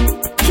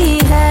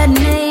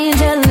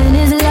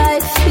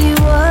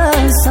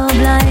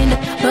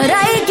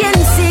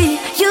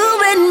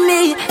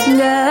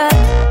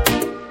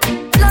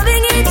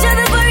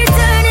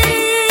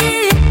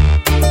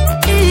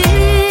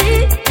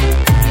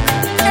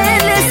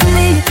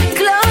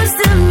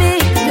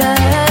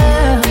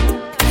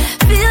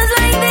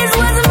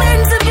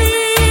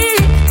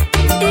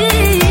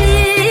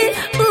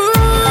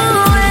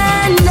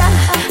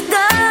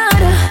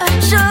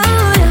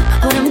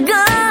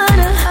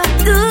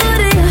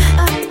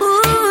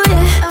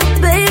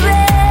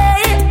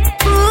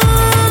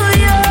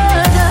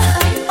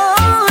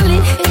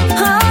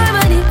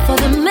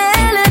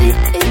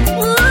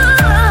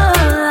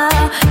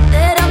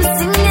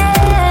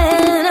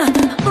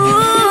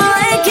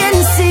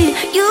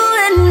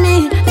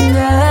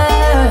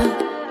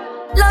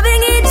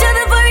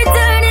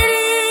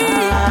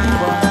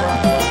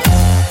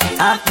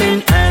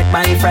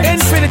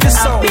 friends. Infinity I've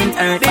sound. been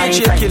hurt by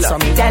DJ friends. Killer. So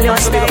me tell you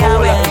stay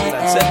away.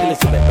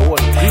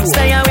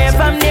 Stay away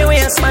from the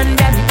waste man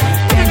them.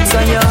 So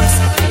yours,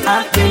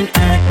 I've been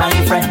hurt by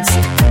friends.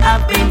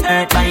 I've been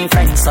hurt by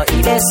friends. So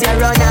if they say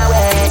run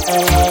away,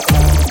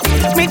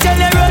 me tell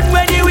you run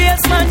when the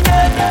waste man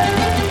them.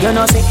 You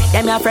know see,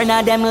 them your friend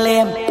of them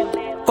lame.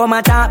 Come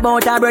and talk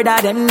about a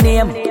brother them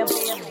name.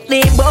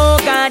 They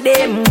broke and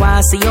them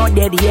want see you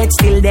dead yet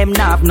still them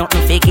not have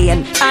nothing fake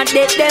in. And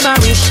dead them a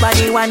wish for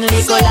the one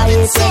little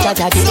life that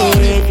I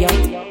hate you.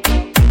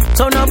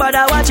 So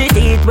nobody watch it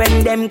eat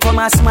when them come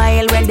a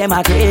smile when them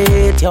a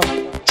greet you.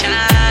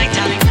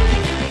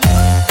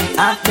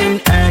 I've been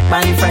hurt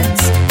by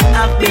friends.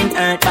 I've been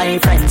hurt by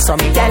friends. So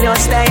me tell you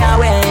stay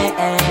away.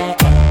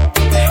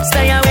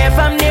 Stay away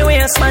from the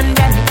waste man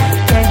then.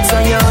 So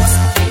yours.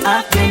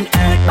 I've been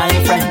hurt by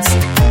friends.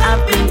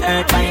 I've been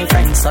hurt by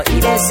friends. So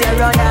if they say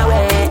run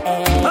away,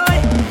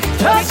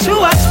 just you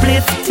a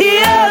split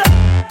tear.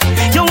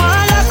 You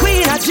want a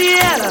queen of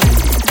jail,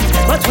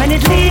 but when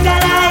it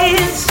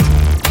legalized,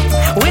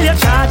 will your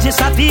charges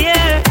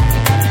appear?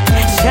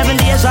 7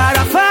 days are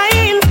a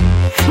fine,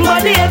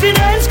 but the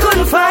evidence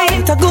couldn't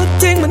find. A good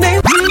thing when they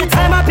the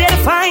time I pay the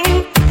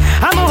fine.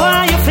 I'm a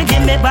why you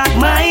forgive me back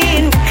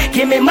mine.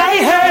 Give me my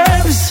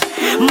herbs,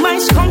 my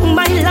skunk,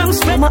 my lamb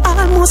spread. I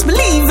almost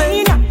believe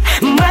in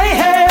my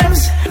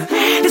herbs.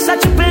 It's a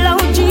triple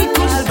OG.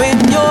 When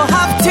you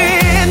have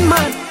 10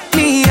 man,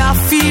 me a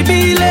feel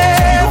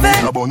believe.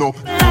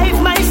 Life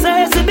my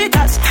serves the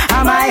bitters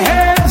and my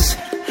herbs.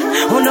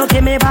 Who no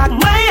give me back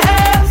my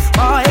herbs?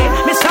 Boy,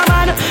 Mr.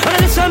 Man, wanna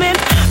listen me?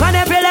 On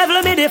every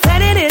level me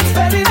defending it.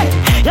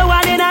 You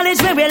want the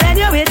knowledge, me will lend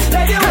you it.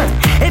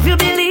 If you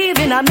believe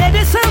in a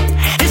medicine,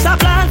 it's a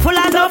plant full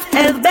of love,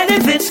 health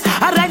benefits.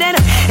 Alright then,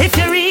 if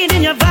you read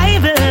in your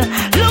Bible,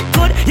 look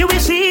good, you will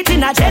see it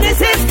in a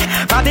Genesis.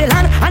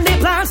 Babylon and the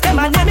plants, them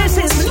are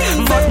nemesis.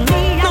 But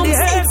me and the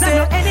herbs are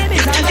your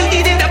enemies.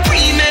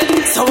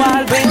 So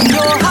I'll when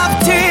you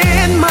have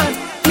 10 man,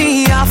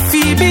 me a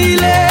feel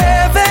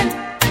believing.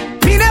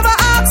 Me never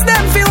ask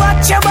them fi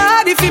watch your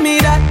body fi me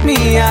that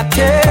me a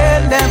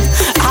tell them.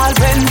 I'll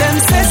when them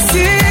say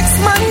 6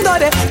 man go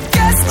there,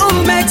 guess who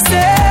makes 7?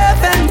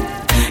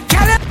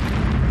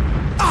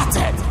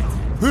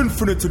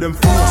 Infinite to them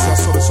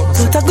fools.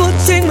 It's a good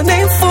thing my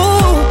name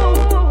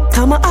fool.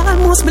 Come I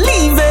almost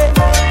believe it.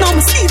 No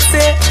me see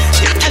it.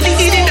 I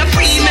need in the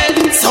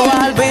pre-med. So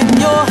I'll when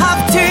you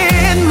have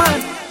 10 man,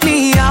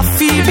 me a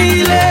feel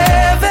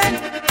believing.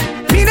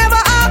 Me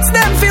never ask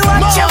them fi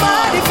watch your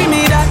body fi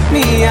me that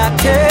me a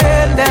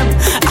tell them.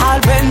 I'll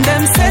when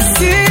them say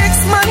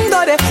 6 man go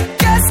there,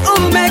 guess who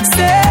makes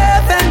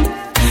 7?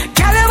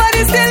 Can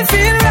everybody still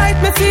feel right?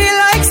 Me feel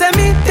like say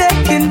me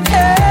taking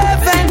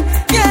heaven.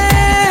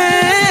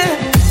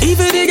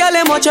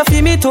 Watch you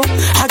feel me too.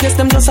 I guess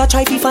them just a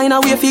try to find a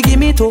way to give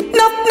me too.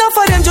 No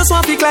for them just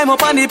want to climb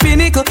up on the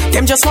pinnacle.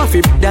 Them just want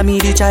to them me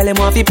the child them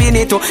want to pin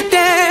it too.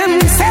 Them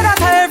say that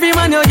every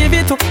man you give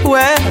it to.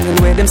 Well,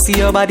 when them see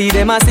your body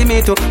them a see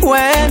me too.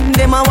 When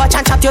them a watch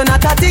and chat you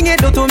not a thing it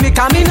do to me.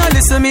 Come in and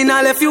listen me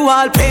now left you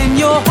all pain.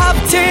 You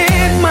have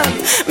 10 man,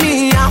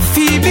 me a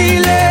feel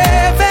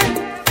believing.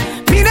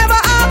 Me never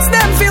ask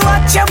them fi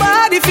watch your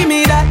body fi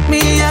me that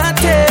me a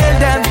tell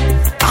them.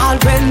 All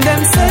when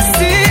them say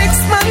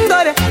 6 man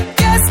go there,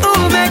 guess who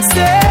makes 7?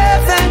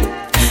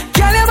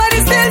 Can everybody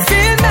still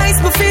feel nice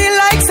but feel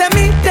like say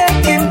me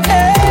taking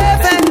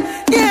heaven?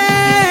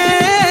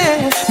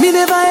 Yeah. Me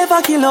never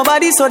ever kill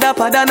nobody so that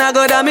pardon I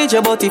go damage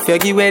you. But if you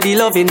give away the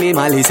love in me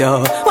malice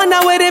yo.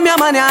 Wonder where them your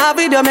man you have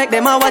video make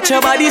them a watch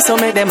your body. So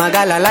make them a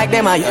gala like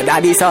them a your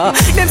daddy so.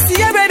 Them see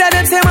your brother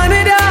them say man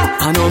with you.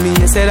 I know me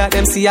you say that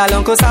them see your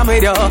uncle Sam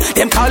with you.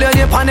 Them call your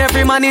name on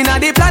every man in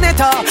the planet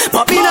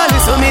but me not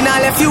listen me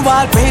not left you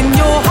all. When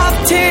you have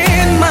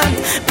 10 man,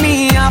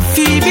 me a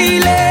feel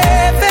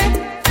believing.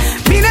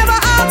 Me never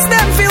ask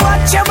them fi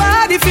watch your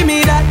body fi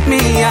me that me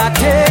a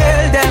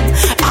tell them.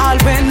 All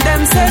when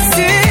them say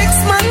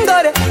 6 man go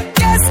there,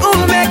 guess who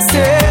makes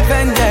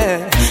 7?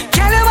 Yeah.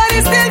 Can nobody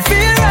still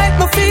feel right?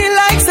 Me feel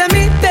like say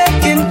me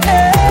taking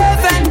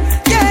heaven.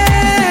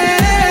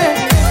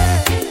 Yeah.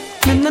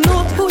 Me no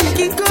know who you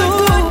get to,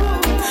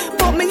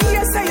 but me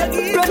here say you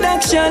get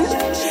production.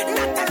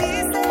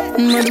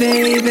 My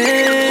baby,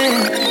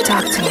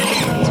 talk to me.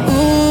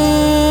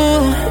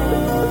 Ooh,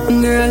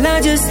 girl,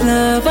 I just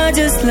love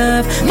this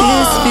feeling.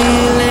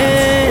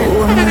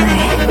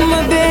 Oh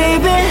my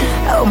baby.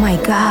 Oh my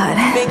God.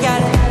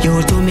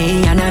 You to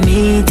me and I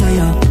me to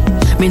you.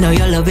 Me know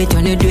you love it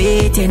when you do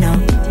it, you know.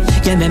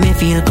 You make me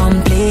feel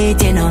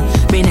complete, you know.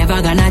 Me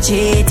never gonna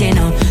cheat, you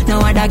know. No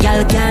other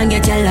girl can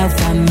get your love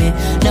from me.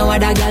 No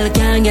other girl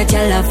can get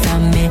your love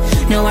from me.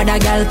 No other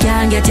girl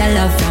can get your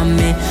love from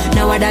me.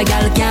 No other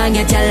girl can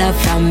get your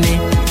love from me.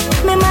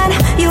 Me man,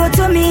 you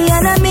to me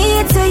and I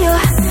me to you.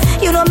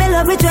 You know me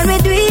love it when we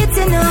do it,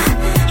 you know.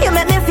 You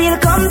make me feel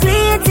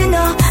complete, you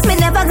know. Me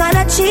never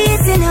gonna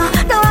cheat, you know.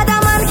 No other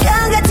man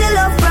can get your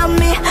love from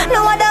me. No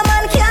other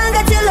man can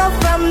get your love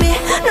from me.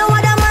 No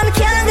other man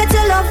can get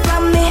your love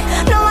from me.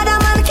 No other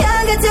man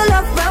can get your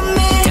love from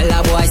me. Tell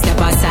a boy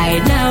step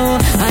aside now.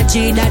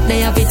 they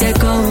have to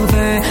take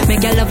over.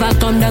 Make your lover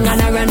come down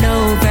and I run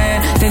over.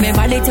 Feel me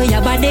body to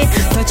your body,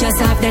 touch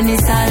yourself then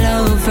it's all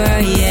over,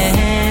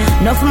 yeah.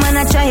 Enough man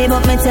I try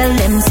but me tell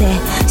them say,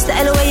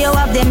 style where you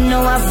have them, no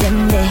have them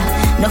there.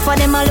 Enough of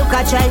them I look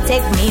I try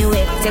take me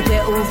away, take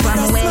away who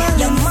from where.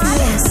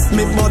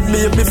 Me bad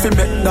baby fi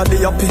make daddy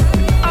happy.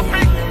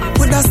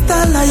 With a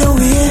style of your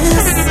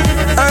waist.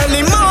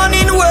 Early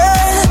morning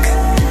work,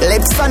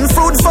 lips and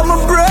fruit for my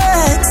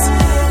breath.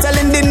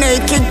 Telling the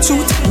naked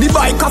truth, the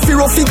bike coffee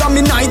rough figure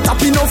me night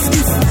up enough.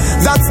 If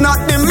that's not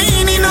the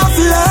meaning of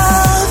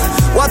love,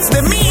 what's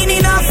the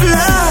meaning of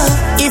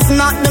love? If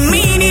not the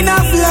meaning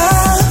of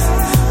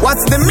love,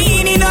 what's the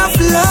meaning of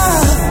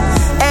love?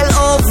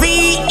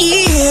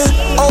 L-O-V-E,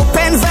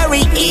 open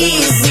very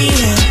easy.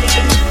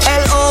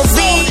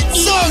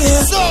 L-O-V-E,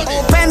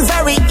 open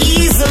very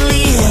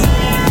easily.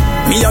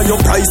 Me are your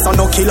price and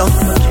no killer.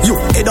 You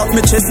head up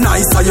me chest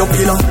nice are your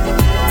pillar.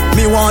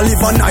 Me want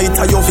live a night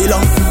at your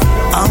villa.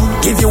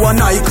 Give you a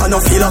Nike and a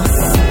filler.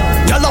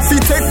 Y'all have to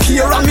take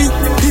care of me.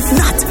 If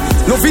not,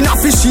 loving a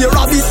fish here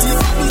a bit.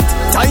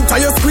 Tight to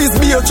your squeeze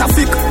be a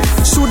traffic.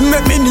 Should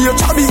make me near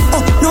chubby.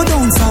 Oh, no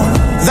don't sound.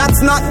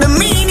 That's not the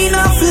meaning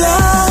of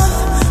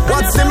love.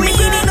 What's the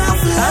meaning of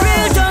love? I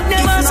real talk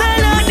never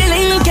sell out the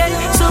link.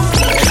 So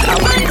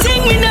one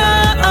thing we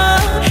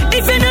know,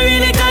 if you don't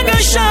really can go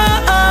show,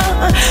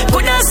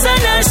 could I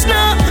send us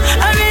now?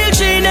 I real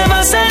G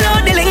never sell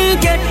out the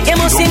link. You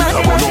must see man.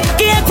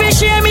 Can't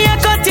appreciate me, I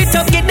cut it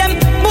up, get them.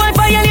 Boy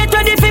violate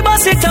when if you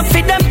bust it up,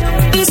 fit them.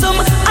 Some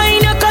I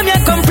know come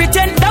here, come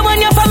pretend. That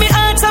one you for me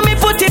answer me,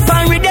 put it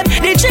on with them.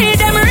 They treat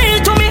them real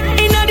to me.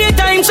 In the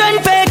times when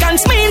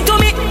pagans mean to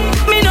me,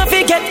 me no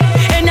forget.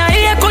 And I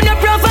hear couldn't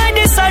provide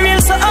this a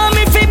real. So all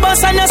me fi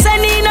bust and I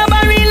send in a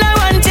barrel. I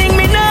one thing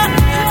me know,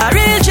 a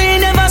real G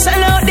never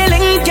sell out the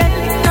link yet.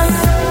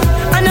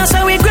 And that's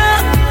how we grow.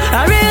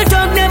 A real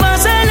talk never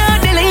sell out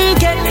the link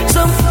yet.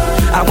 So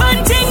I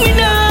one thing me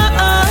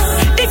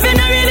know, if you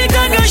not really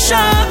got no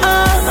shot,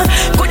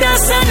 could I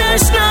send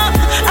us now?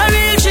 A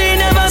real G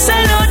never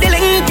sell out the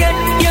link yet.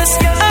 Yes,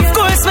 of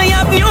course me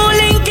have new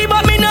linky,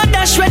 but me not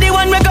dash where the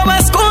one we go to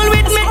school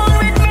with me.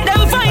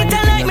 Them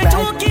fighting like me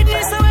two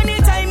kidneys, so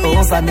anytime me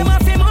over me,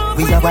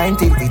 we are wine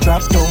till we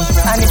drop down.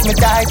 And if me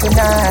die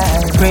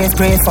tonight,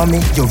 pray for me.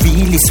 You're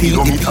really sweet.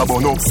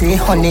 Say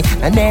honey,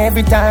 and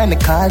every time I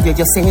call you,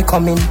 you say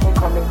coming.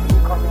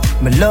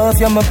 Me love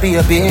you, my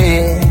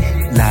baby.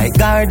 Like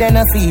garden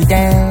of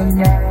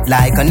Eden,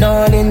 like an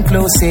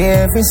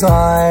all-inclusive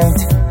resort.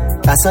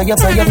 I saw you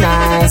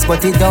nice,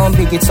 but it don't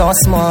big, it's so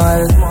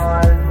small.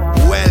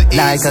 Well,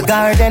 like a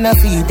garden of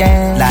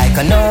Eden, like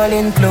an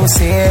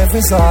all-inclusive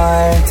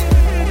resort.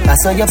 I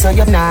saw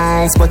you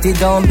nice, but it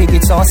don't big,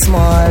 it's so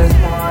small.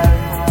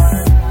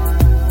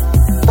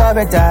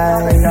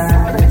 Paradise.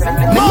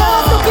 Me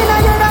love looking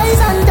at your eyes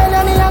and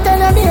telling me,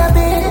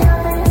 baby.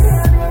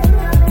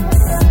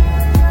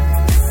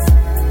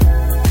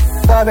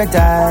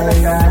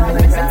 Paradise.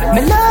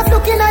 Me love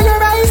looking at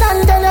your eyes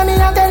and telling me,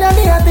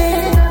 baby.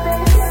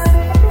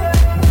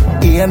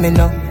 Hear me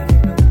now,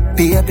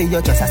 baby,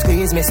 you just a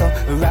squeeze me so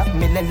rock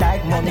me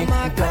like money.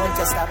 Don't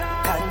just stop,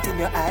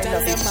 continue, I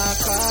love it.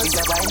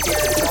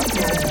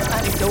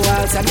 And if the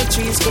walls and the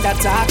trees could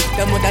attack,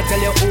 them would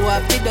tell you who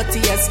have the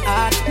dirtiest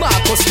heart.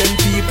 Marcus, them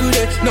people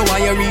they know why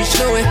you reach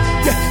nowhere.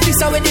 Yeah, this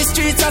is where the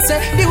streets are say,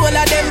 the whole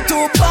of them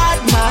too bad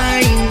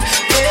mind.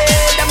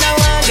 Yeah, them now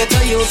want get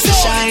to you to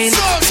shine.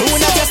 Soon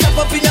as you step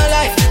up in your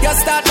life, you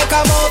start to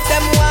come out,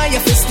 them want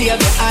you to stay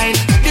behind.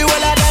 The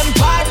whole of them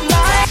bad mind.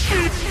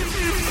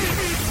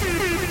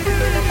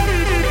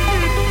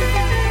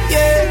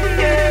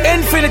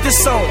 Infinity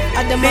Sound,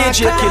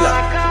 DJ Killer.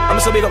 I'm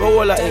so big up the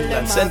whole of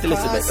England, St.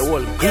 Elizabeth, the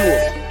whole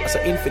globe. That's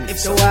an Infinity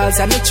Sound. If the walls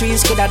and the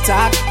trees could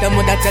attack, them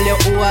would tell you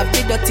who have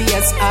the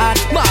dirtiest heart.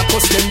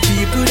 Marcus, them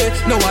people they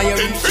know why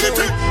you're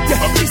infinity. Yeah,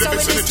 this is how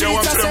the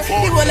streets are say,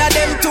 the whole of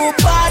them too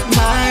bad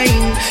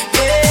mind.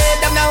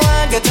 Yeah, them now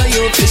want get to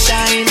you to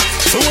shine.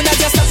 Soon as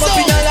you step up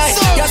in your life,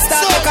 you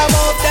start to come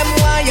out, them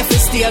want you to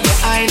stay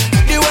behind.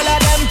 The whole of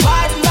them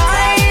bad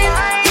mind.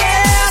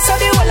 Yeah, so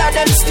the whole of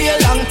them stay a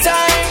long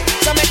time.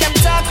 So make them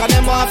talk and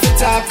them want to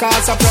talk.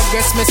 Cause I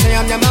progress me say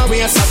I'm them a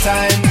waste of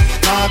time.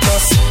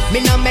 Marcus,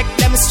 me no make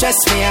them stress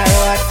me a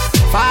road.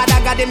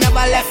 Father God him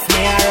never left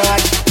me a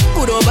road.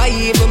 Good over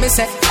evil me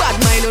say, bad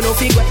mind no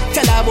figure.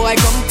 Tell a boy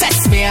come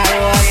test me a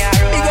road.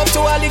 Big up to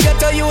all the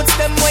ghetto youths,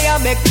 them way I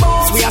make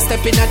moves. We are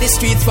stepping at the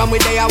streets from we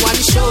day a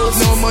one shows.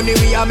 No money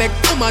we a make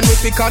woman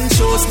with the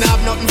conscious. Now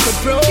have nothing to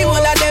prove. The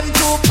whole of them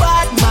too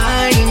bad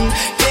mind.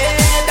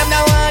 Yeah, them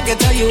now want get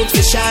a youth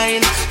to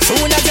shine.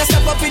 Soon as you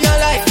step up in your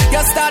life,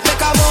 you start to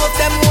come out,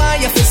 them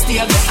want you to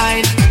stay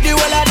behind. The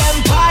whole of them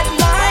bad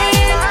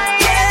mind.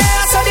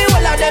 Yeah, so the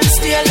whole of them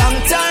stay a long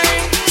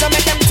time. So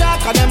make them talk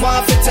and them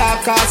want to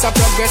talk. Cause I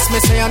progress me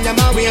say and them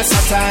a waste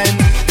of time.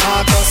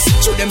 Marcus,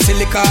 shoot them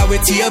silica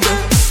with table.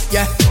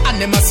 Yeah,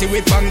 and them a see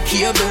with one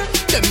cable.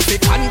 Them be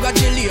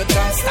congratulate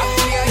and stop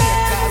me a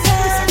here. Cause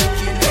this a the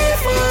king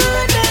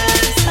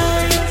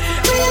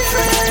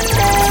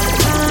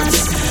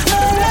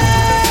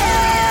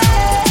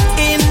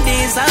in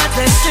these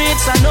heartless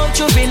streets and no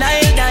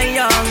juvenile die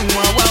young.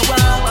 Wow, wow,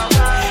 wow.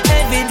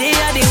 Every day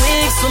of the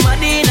week,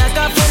 somebody in a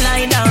coffin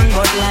lie down,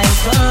 but life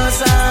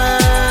goes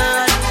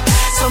on.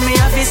 So me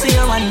have to see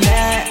you one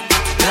day.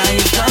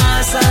 Life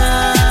goes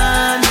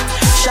on.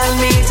 Shall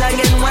meet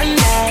again one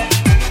day.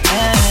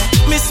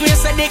 Miss me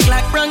say the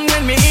clock rang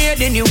when me hear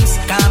the news.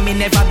 Cause me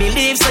never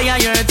believe say so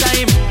your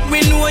time. We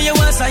know you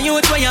was a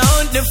youth when you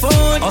hunt the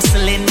food.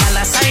 Hustling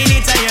dollar sign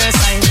it a your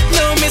sign.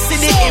 Now me see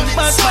the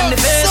impact on the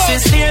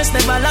faces. Tears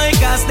never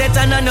like us, that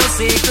and no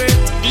secret.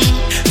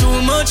 Too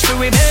much to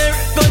we bear.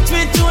 Got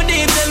me too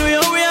deep, tell me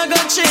how we are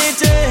gonna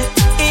cheat it.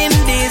 In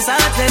these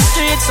heartless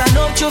streets, I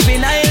know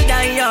juvenile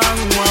die young.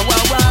 Wow,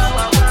 wow,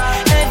 wow.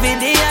 Every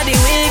day of the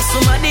week,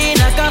 somebody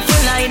in a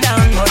coffin lie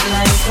down, but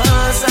life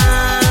goes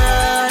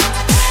on.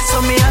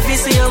 So me have to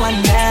see you one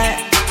day.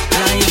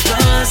 Life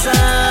goes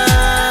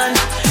on.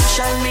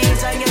 Shall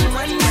meet again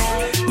one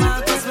day.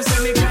 Marcus me say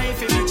me cry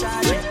for me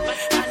charge it.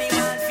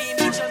 Animal fee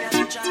me show me have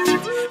to charge it.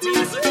 Me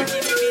used to give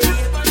me the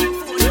on the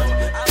phone now.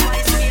 And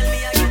why steal me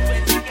I get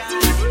 20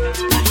 cars.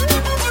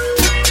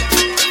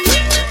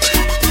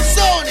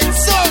 Zone it.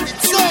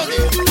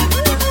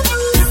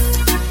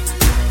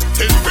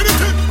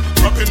 Infinity.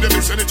 Up in the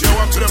vicinity, I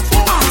want to them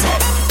for.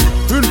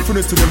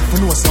 Infinity them for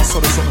no, so I saw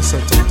the sun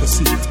set out to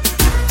see it.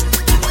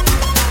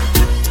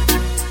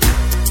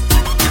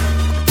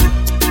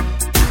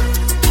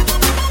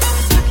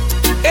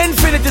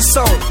 Infinity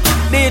sound,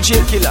 DJ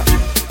Killer.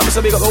 I'm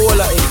so big up the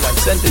whole of England,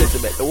 St.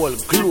 Elizabeth, the whole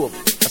globe.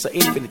 That's an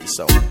Infinity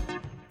sound.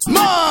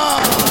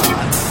 Man!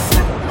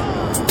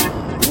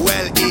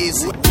 Well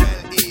easy.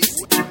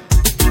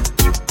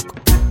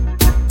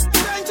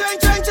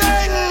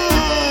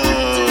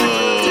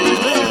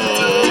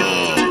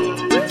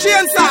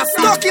 Chainsaw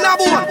stuck in a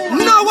boat.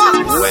 No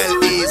one.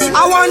 Well easy.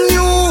 I want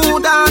you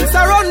dance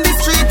around the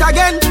street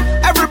again.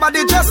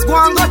 Everybody just go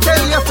and go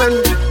tell your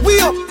friend. We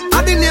up.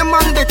 The name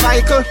and the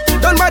title.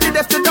 Done by the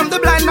deaf to them, the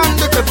blind and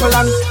the cripple.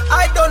 And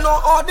I don't know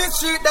how the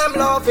street them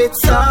love it,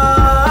 so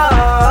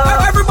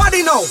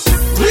everybody know.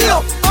 We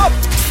up,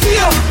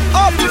 we up.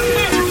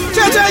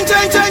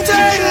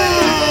 Chain.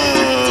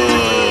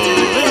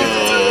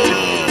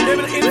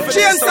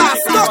 Chainsaw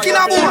stuck in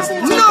a boat.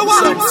 No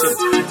one.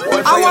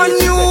 I want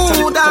you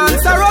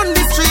dance around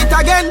the street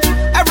again.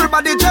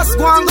 Everybody just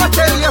go and go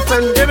tell your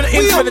friend. Even the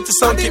Infinity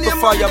sound keep a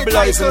fire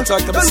blaze and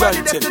talk to the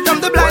something.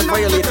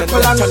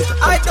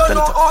 I don't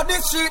know how the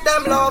street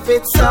them love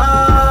it, so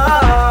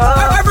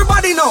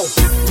everybody know.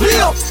 We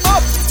up,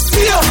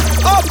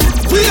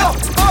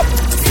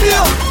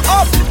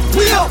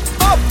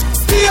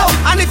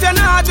 and if you're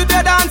not do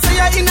the dance,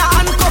 you're in a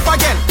handcuff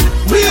again.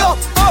 We up,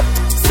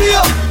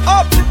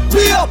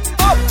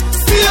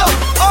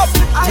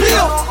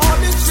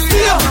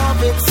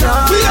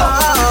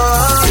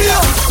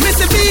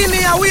 Mr.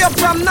 Beenie, we up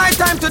from night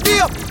time to day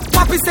up.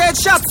 Papi said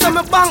shots so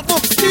my bank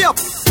book stay up.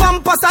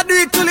 Pampas I do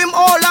it till him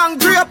all and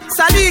grape.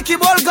 Sadiki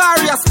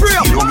Bulgaria spray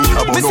up.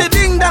 Mr.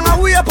 Ding Dang a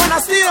way up and a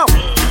stay up.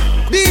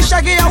 D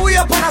Shaggy a way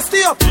up and a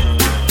stay up.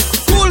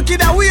 Cool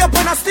Kid a way up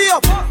and a stay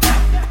up.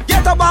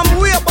 Get a bomb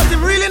way up but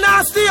him really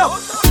not stay up.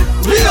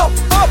 We up,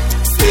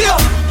 stay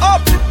up,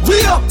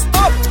 we up,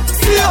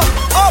 stay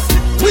up,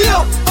 we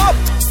up,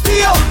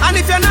 stay up. And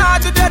if you're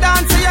not do the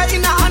dance, you're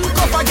in a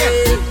handcuff again.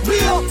 We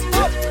up,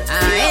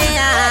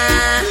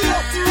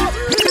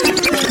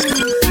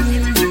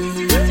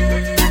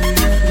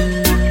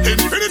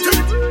 Infinity.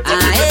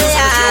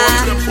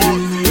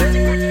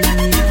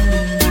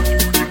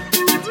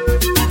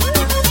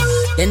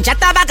 Them chat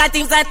about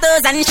things like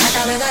those and shit.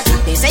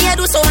 They say you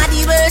do so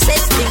many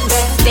verses things.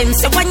 Them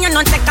say when you're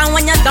not second,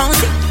 when you don't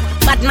see.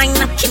 Bad mind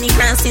not Kenny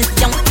Francis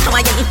young. How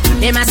are you?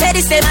 Them a say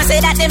this, them a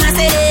say that, them a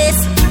say this.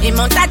 Them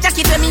out a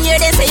jacket when me hear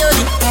them say you.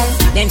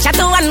 Them chat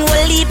to one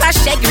will leap a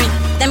shaggy.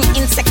 Them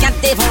insecure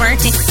they've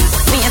worked it.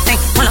 Me a say,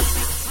 well up,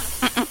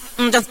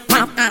 just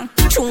well up.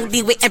 Through the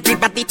way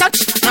everybody touch.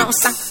 No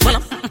sir, well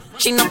up.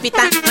 She no fit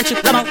and she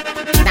blow out.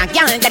 That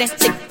girl that is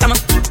sick, come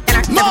on. Then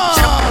I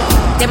shut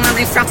up. Them a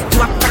refract to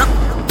a product.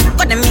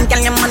 Got them in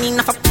girl your money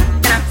enough up.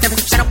 Then I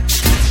shut up.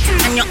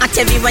 And you at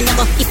every when you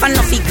go. If I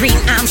no feel green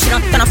arm, she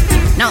not turn up.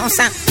 No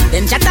sir.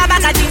 Them chat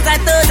about things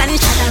like those and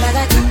shit.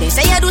 They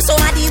say you do so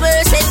many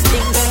verses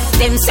things.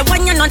 Them say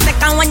when you not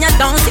second, when you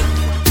don't see.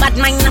 Bad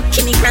mind not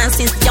Kenny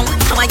Francis young.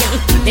 How are you?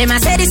 Them a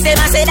say this,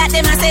 them a say that,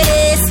 them a say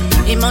this.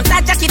 Them out a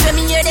jacket when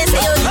me hear them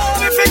say you.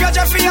 Me figure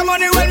just for your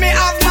money when me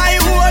have my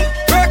own.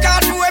 Work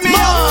hard for when me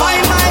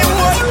find my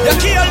own. You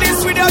kill this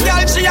with your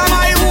girl, she am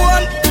my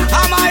own.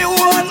 I'm my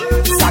own.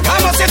 I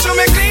must say to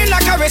me clean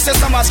like a racist.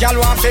 So much girl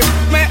want to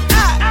me.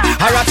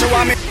 I rat you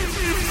want me.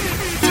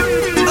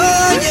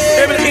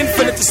 Even the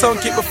Infinity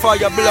sound keep a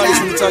fire blaze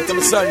and talk to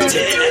the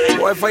something.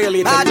 Boy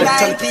violate and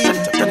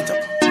turn it up.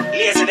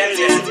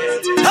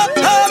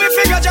 Me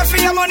figure just for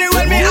your money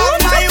when me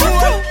have my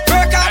own.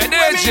 Work hard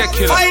when me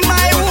find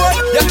my own.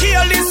 You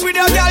kill this with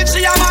your girl,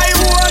 she am my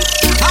own.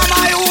 I'm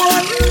my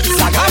own.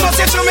 I must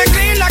say to me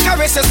clean like a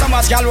say so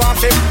much girl want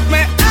fit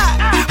me.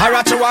 I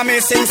rat you want me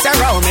sing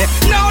around me.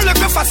 Now look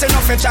me fast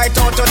enough to try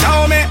to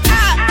tell me.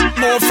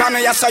 Move from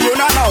me, so you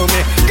don't know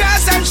me.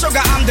 Girls and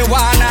sugar, I'm the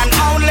one and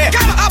only.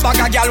 Come a bag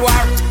a girl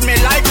want me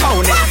like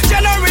pony.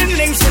 Genuine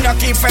links, you know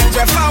keep friends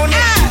with phony.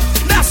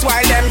 That's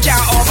why them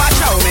can't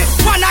overthrow me.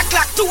 1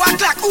 o'clock, 2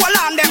 o'clock, all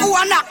on them, who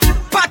knock.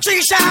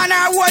 Patricia and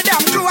her hold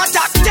them to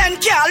attack.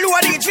 10 car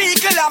load each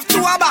vehicle have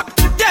 2 a back.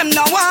 Them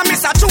no want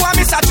miss a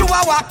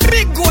chihuahua.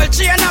 Big gold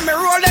chain and me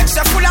Rolex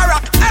full of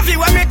rock.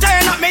 Everywhere me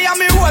turn up, me and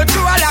me whole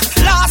crew a lock.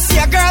 Last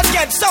year girls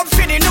get sub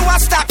for the newer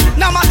stock.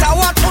 No matter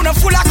what, who no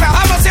full of crap.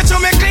 I must say to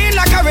me clean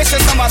like a wrist.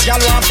 So much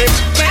girl want fit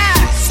me.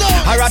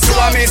 I rat you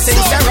want me sing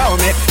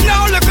around me.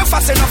 Now look me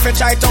fast enough to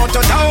try to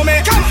tell me.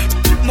 Come on.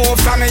 Move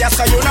from me,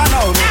 so you don't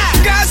know me.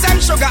 Girls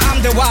and sugar,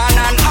 I'm the one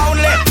and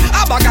only.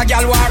 A bag a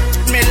girl want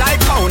me like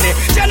pony.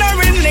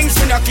 Genuine links,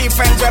 we no keep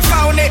friends with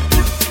phony.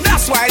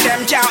 That's why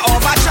them can't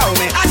overthrow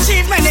me.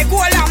 Achieve many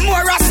goal and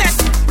more asset.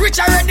 Rich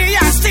already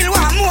and still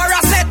want more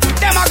asset.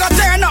 Them a go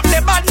turn up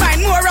the bad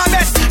mind more of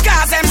it.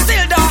 Cause them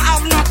still don't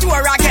have no tour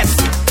I get.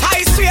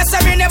 I swear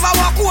say me never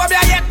walk over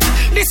yet.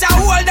 This a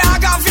whole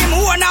dog of him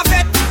own of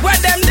it.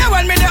 Where them there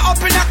when me they up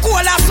in the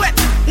cold and sweat.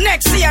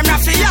 Next year me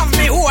fi have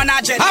me own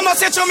a jet. I must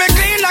say to me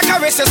clean like a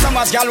wrist. So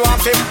much girl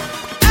want fit.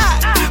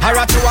 I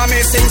rat you want me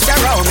sing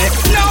around me.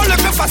 Now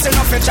look me fast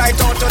enough to try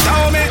to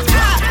tell me.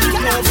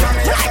 Move from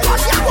me.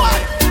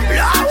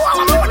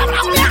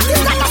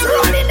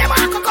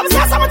 Come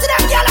say something to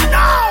them girl and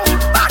now.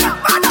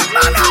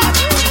 Mano.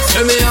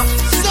 Tell me up.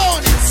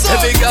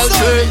 Every girl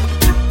train.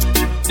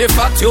 The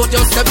fact you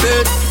just step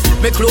in.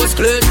 Me close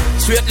clean,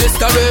 straight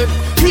Listerine.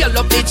 Heal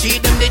up the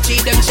cheat them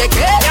check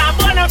it. Yeah,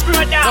 born a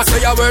brother. I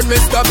say a word,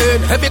 Mr.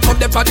 Bean. Heavy cup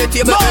them on the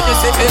table, and you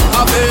see it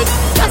happen.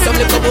 That's some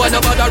little boy,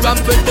 no bother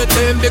ramp with the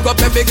team. Big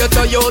up every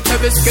ghetto youth,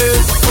 every skill.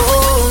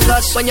 Oh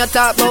gosh, when you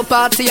talk about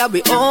party, yeah,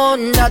 we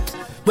own that.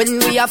 When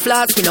we are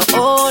flats, we no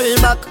hold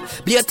back.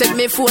 Blade take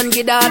me phone,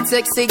 get that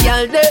sexy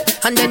girl there.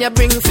 And then you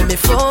bring for me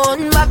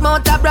phone back.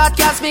 Mountain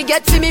broadcast, me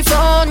get for me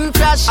phone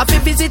crash. Happy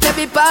visit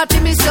every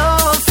party, me so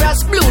fresh.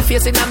 Blue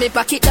face in me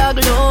pocket,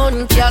 dog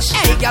loan cash.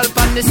 Hey, girl,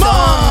 pan the song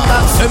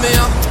back. Tell me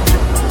up,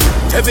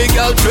 every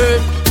girl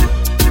train.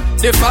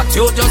 The fact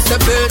you just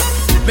step in.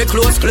 Me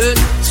close clean,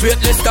 straight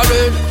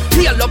Listerine.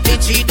 Heal up the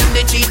cheat them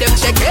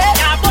check it.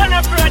 Yeah, born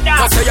a brother.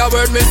 I say a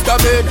word, Mr.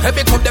 Bean.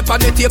 Heavy cup them on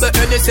the table,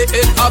 and you see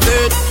it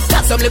happen.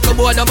 That's some little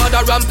boy, no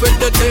bother ramp with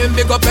the team.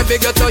 Big up every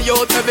ghetto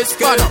youth, every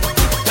skill.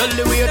 Tell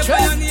the way you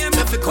train.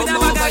 If you come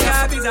over,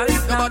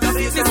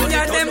 this is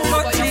them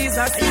fuck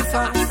Jesus.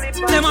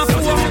 Them a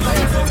fool.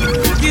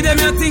 Give them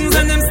your things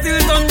and them still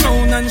turn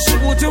round and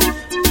shoot you.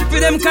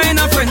 With them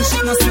kind of friendship,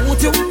 no suit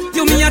you.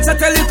 You me a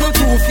chat a little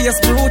two-face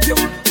brute you.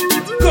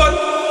 Good.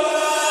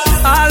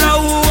 All of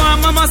who want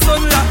mama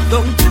son locked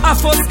down. A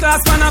first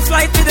class man a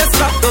flight with the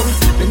strap down.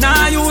 Me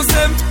nah use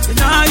them.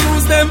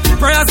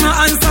 Prayers no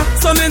answer,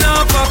 so me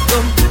nah fuck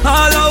them.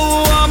 All of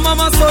who want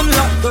mama son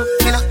locked down.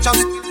 Me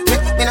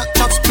not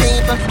just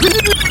people. Me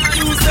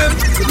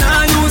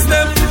nah use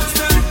them.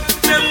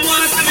 Them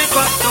want to me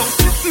fuck down.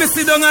 Me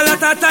sit down a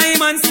lot of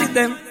time and see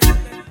them.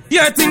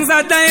 Your things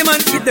are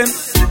diamond, feed them.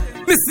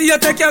 Me see you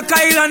take your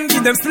Kyle and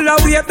give them. Still a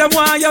wait them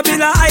want you build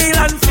a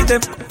island for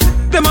them.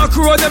 Them a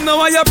crow, them know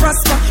how you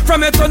prosper.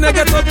 From a ton they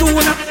get to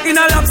tuna in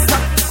a lobster.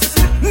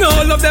 No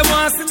love them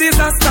want see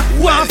disaster.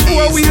 One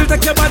 4-wheel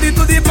take your body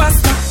to the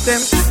pasta. Them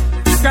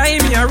cry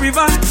me a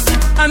river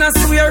and I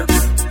swear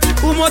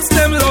how much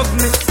them love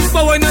me.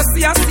 But when you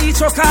see a sea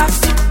trucker,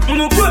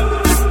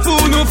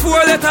 fool no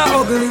 4-letter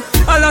ugly.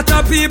 A lot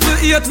of people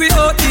hate we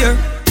out here.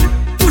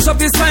 Push up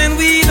the sign,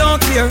 we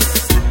don't care.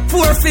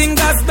 4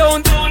 fingers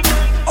down,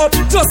 up,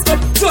 just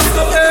up,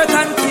 earth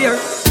and care.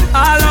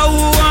 All of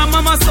who want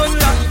mama son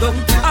locked down.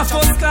 A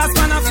first class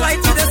man a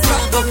flight with the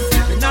strap down.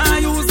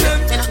 Nah use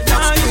them.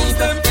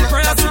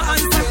 Prayers no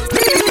answer.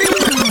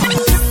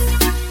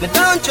 Me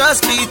don't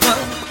trust people.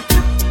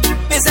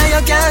 Me say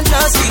you can't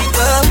trust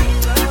people.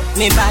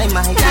 Me buy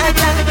my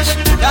cash.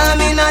 Cause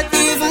me not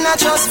even a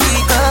trust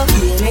people.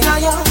 Yeah, me know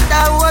you.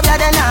 That hope that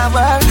they not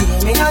work.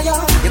 Yeah, me know you.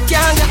 You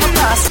can't get my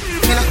pass.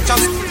 Me not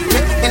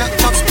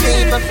trust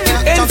people.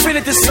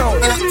 Infinity Sound,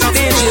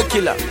 DJ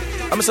Killer.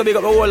 I'm so big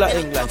up the whole of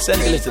England, St.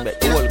 Elizabeth,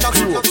 the whole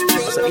globe.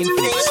 That's an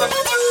Infinity Sound.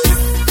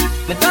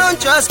 Me don't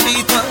trust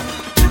people.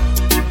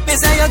 Me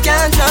say you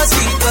can't trust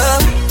people.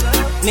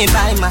 Me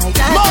buy my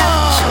cash.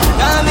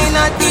 Cause me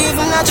not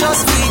even a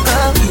trust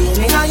people.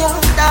 Yeah, me know you.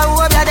 That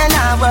hope that they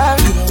not work.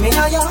 Yeah, me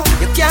know you.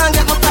 You can't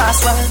get my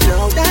password.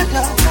 No, that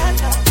no.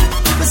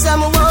 Me say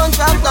me won't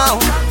drop down.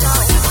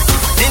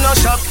 Me no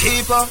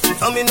shopkeeper,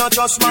 and me no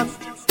trust man.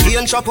 He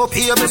ain't shop up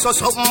here, so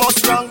something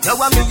must wrong. You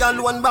want me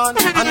alone born,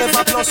 I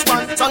never plus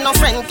one. So no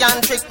friend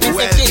can trick me,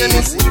 well, kill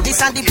me.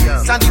 This and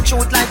the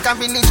truth like a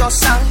religious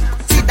song.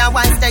 See the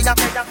wife there up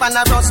on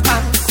a rust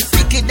band.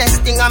 Wickedest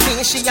thing of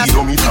me, she a in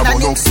a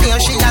new steel,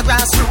 she a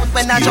grassroots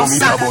when I just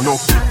sang.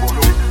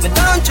 Me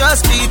don't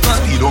trust people.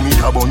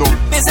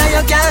 Me say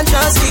you can't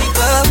trust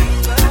people.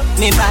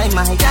 Me buy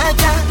my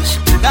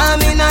cash. Cause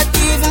me not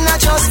even a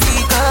trust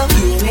people.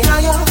 Yeah, me know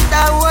you.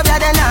 That hope that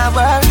they not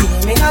work.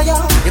 Yeah, me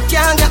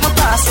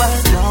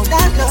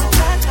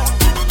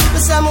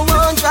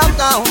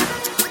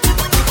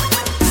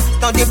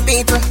know the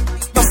people.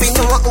 Don't be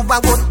know who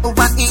are good, who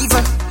are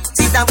evil.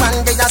 See that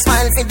one day a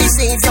smile for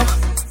deceive you.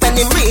 When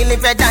him really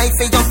red eye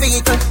for your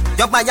vehicle.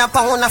 You buy a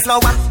pound of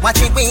flour,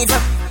 watch it weevil.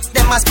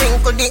 Them a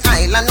sprinkle the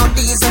oil and no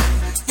diesel.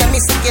 Yeah, me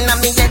sick in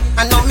me head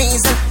and no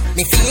measle.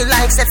 Me feel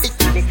like septic,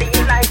 me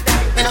feel like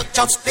that. Me not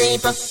trust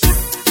people.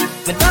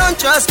 Me don't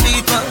trust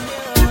people.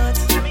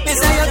 Me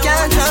say you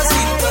can't trust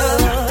people.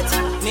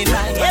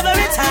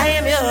 Every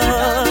time you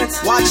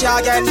watch you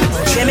again.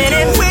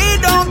 We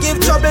don't give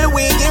trouble,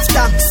 we give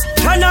thanks.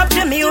 Turn up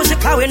the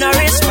music, how we no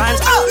response.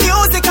 Oh,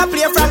 music I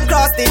play from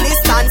cross the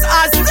distance.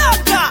 As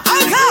Doctor,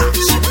 oh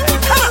gosh.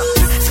 Come on,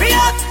 free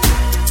up,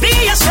 be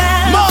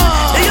yourself.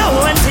 Do your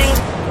own thing.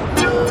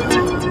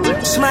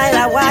 Smile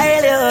a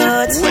while,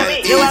 youth.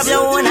 You have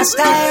your own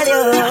style,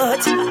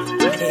 youth.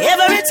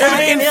 Every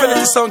time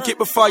Infinity sound keep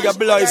the fire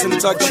blazing.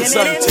 It's like we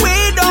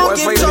don't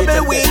give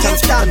trouble, we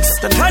give thanks.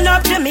 Turn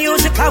up the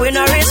music, how we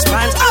no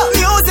response. Oh,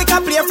 music I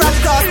play from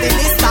cross the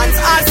distance.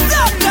 As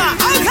Doctor,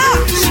 oh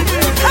gosh.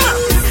 Come on,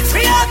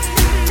 free up,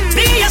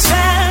 be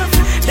yourself.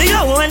 Do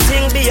your own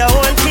thing, be your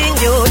own king,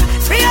 youth.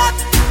 Free up,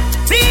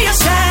 be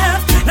yourself.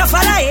 No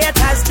follow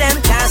haters, them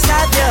can't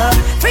stop you.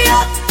 Free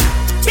up,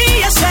 be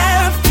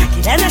yourself.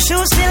 Give them a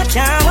shoe, still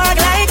can't walk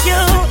like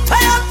you.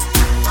 Free up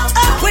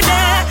with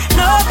that,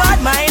 no bad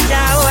mind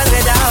can't hold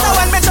me down. So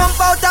when me jump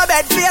out of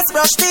bed, face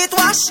brush, teeth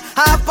wash,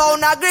 half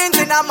pound of greens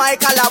in a my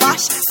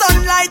calabash.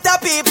 Sunlight a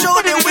peep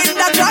through the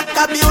window crack.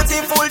 A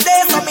beautiful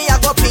day for me, I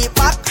go peep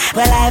back.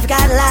 Well, I've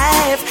got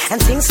life and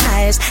things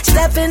nice.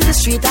 Step in the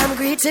street, I'm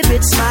greeted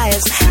with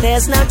smiles.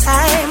 There's no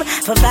time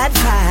for bad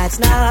parts,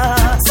 no.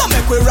 So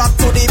make we rock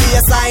to the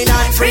bassline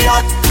and free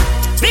up.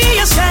 Be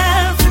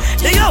yourself,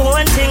 do your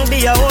own thing, be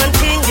your own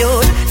king,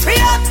 youth.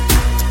 Free up,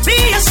 be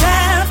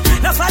yourself.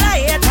 No follow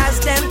haters,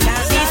 them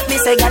can't stop. If me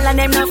say gal and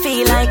them no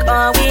feel like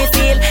how we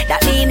feel, that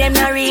mean them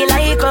no real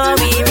like how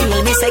we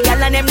real. Me say gal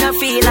and them no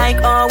feel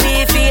like how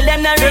we feel,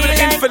 them no real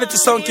like. Infinity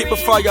sound keep the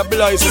fire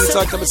blazing. It's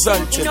like I'm a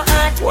Santin.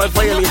 Why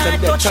violate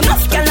them? Touch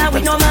enough gal and we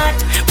no mad,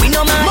 we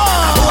no mad.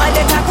 Why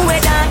they talk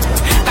with that?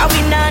 Cause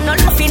we nah no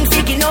loving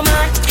fig, no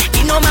mad,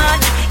 we no mad.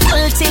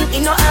 All thing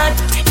in no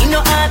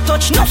heart,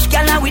 touch enough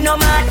gal and we no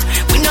mad,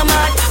 we no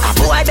mad. A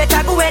boy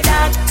better go with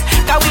that.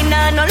 Cause we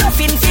nah no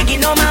loving fig,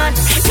 no mad.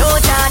 Yo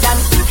Jordan,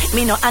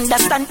 me no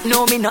understand,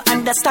 no me no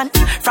understand.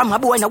 From a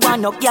boy no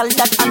want no girl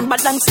that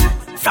unbalance.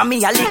 From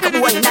me a little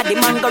boy inna the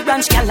mango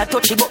ranch, girl a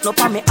touchy but no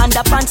pa me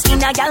underpants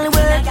in a gal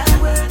world.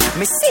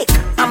 Me sick,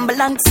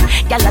 ambulance,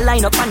 girl a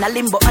line up on a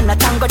limbo and a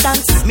tango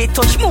dance. Me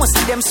touch most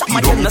of them, some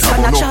of them no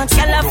stand a chance.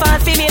 Girl a fall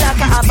for me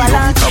like a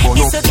avalanche.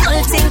 It's a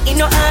girl thing in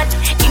no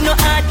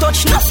heart,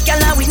 touch enough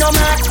girl and we no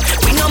mad,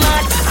 we no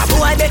mad. A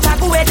boy better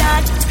go with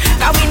that.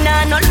 Cause we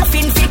nah no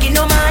loving fig,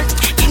 no man,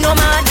 we no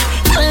mad.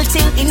 Girl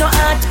thing in no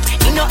heart,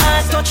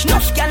 touch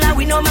enough girl and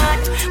we no mad,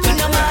 we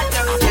no mad.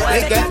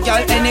 We get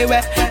girl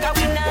anywhere.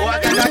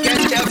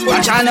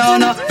 Watch out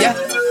now, yeah.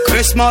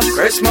 Christmas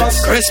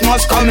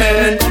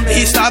coming.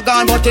 Easter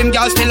gone, but him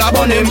girl still a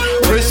bun him.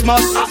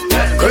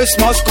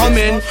 Christmas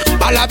coming.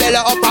 Balla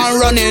up and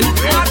running.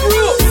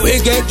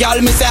 We get girl,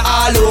 me say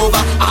all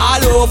over.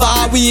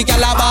 We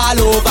girl a ball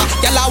over.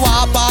 Girl a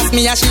walk past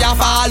me and she a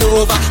fall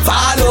over.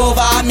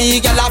 Me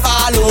girl a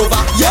fall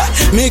over. Yeah,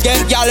 me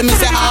get girl, me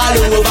say all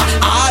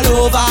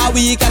over.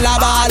 We girl a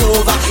ball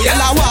over.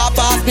 Girl a walk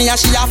past me and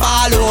she a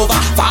fall over.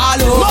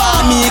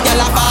 Me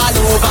girl a fall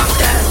over.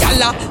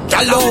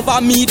 Girl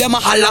over me them a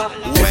holla.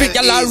 Every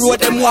girl a road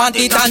them want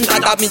it and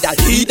that me that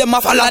he them a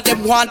follow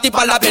them want it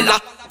bella.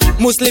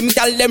 Muslim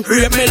girl them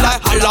rape me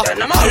like Allah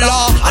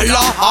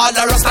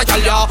Rasta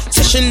girl ya.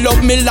 Say she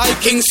love me like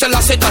King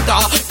Selassie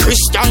Dada.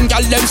 Christian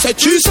girl them say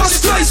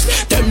Jesus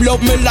Christ. Them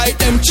love me like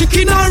them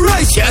chicken and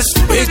rice. Yes,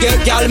 we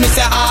get girl me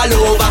say all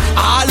over.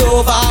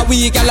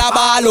 We girl a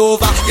ball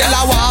over. Girl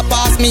a walk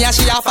past me and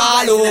she a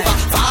fall over.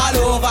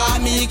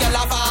 Me girl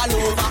a fall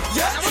over.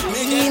 Yeah,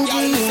 me get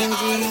girl me say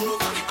all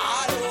over.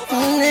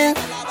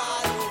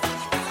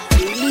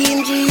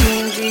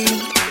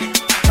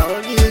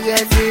 All you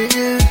got to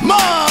do.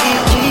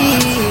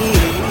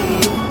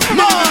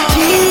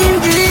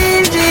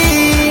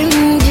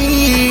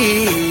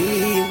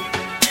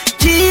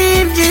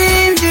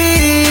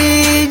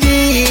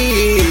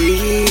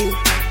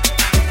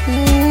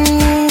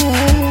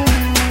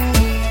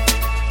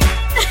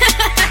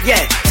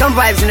 Yeah, some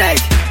vibes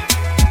tonight.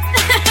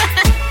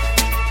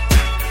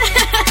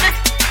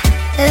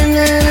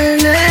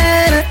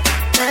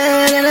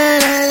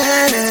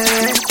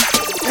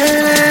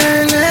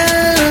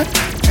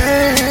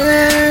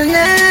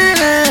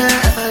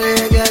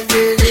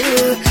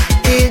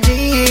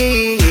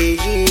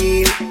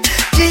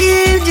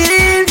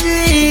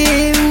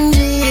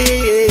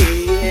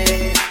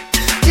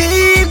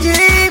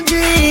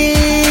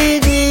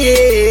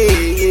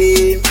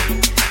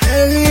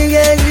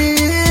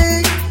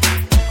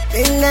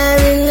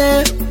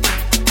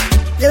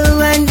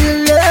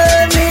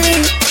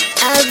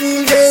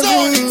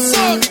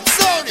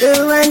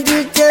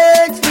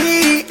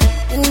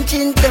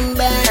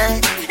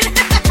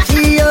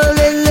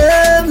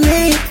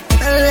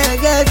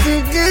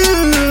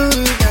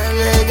 All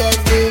I got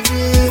to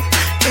do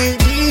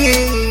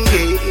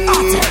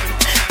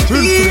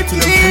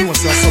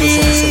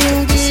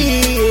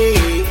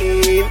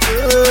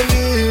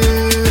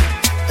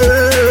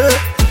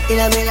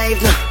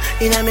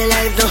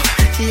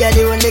are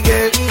the only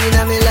girl in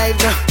my life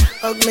now.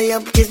 Hug me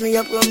up, kiss me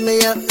up, rub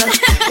me up now.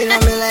 In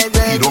my life,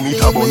 lift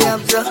me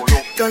up so.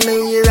 Turn me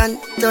here and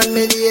turn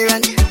me there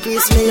and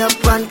twist me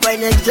up and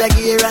find extra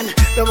gear and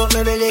rub up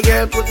my belly,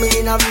 girl, put me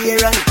in a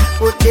beer and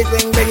put the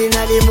twin bed in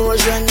a the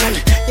motion and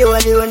you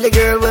are the only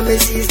girl when me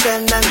see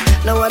stand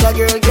and no other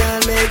girl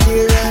can make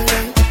you run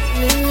and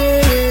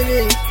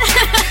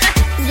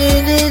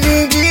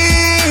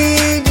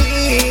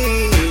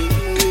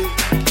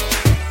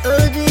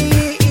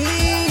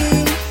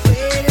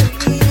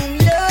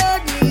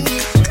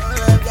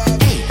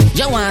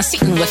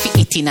sitting with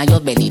it in your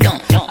belly,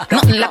 don't.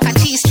 Nothing like a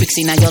cheese tricks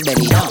in your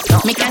belly,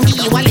 don't. Me can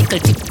give you a little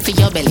tip for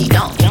your belly,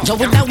 don't. You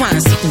would have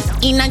one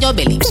sitting in your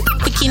belly,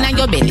 quick in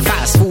your belly,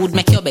 fast food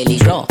make your belly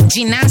grow.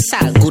 Gin and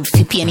salt, good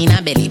for pain in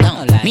a belly,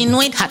 don't. Me know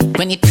it hot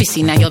when it twists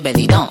in your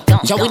belly, don't.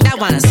 You would have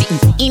one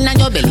sitting in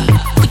your belly,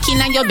 quick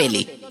in your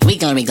belly.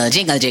 Wiggle, wiggle,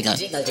 jiggle, jiggle.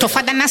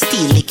 Tougher than a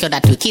steel liquor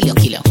that will kill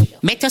you.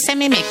 Better say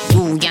me make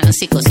you young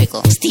sickle.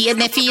 Stay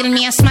there, feel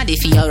me a smaddy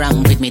for your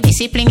wrong with me.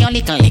 Discipline your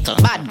little.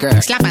 Bad girl,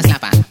 slapper.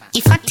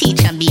 If a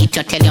teacher beat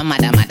you, tell your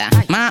mother.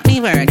 Mark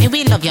me word, you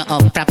will love you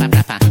up, proper.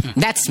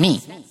 That's me.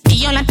 Give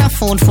you lot of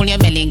food, full your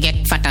belly,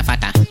 get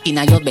fatter.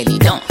 Inna your belly,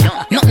 don't.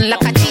 Nothing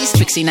like a cheese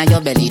tricks inna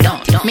your belly,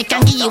 don't. Me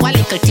can give you a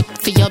little tip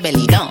for your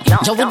belly, don't.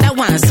 You woulda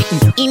want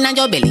sitting inna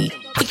your belly,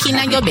 quick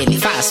inna your belly,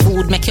 fast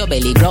food make your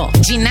belly grow.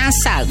 Gin and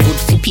salt, good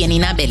for pain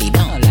inna belly,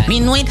 don't. Me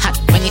know it hot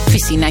when it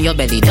twists inna your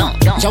belly, don't.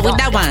 You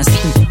woulda want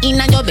sitting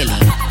inna your belly,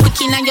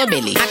 quick inna your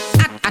belly,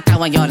 at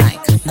how you like.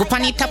 Go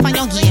pan it up on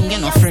your game, you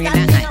no afraid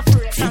that night.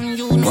 From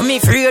you, who me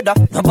afraid of?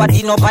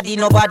 Nobody.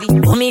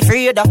 Who me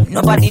afraid of?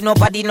 Nobody.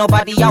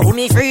 Yeah, who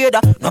me afraid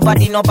of?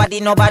 Nobody.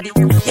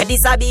 Yeah,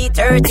 this a be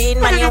 13,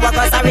 man, you walk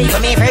us sorry. You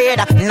me afraid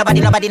of? Nobody.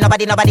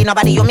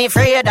 You me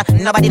afraid of?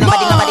 Nobody. You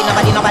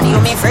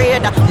me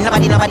afraid of?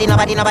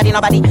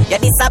 Nobody. Yeah,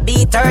 this a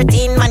be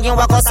 13, man, you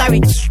walk us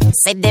sorry.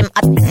 Said them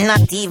at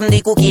not even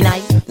the cookie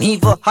night.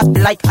 Never hot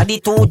like a the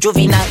two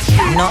juvenile.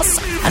 No,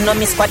 sir, I know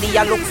me squad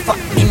ya look for.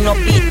 Me no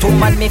be too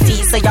man, me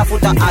feel say ya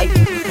foot a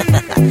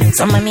eye.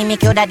 Some of me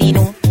make your daddy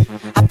know.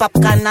 A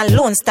popcorn a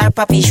Lone Star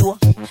Papi show.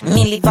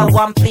 Me live a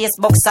one place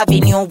Box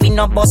Avenue. We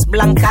no bus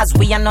blankers,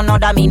 we a none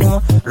other me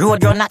know.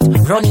 Road run at,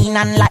 run in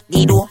and lock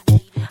the door.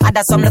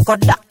 Other some look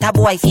at doctor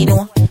boy if you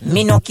know.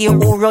 Me no care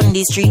who run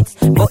the streets,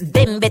 but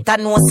them better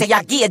know say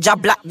a gauge a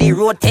block the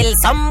road. Tell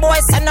some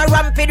boys send a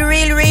rampid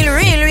real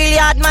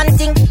hard man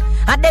thing.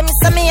 And them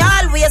say me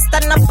always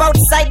stand up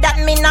outside, that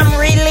mean I'm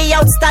really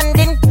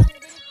outstanding.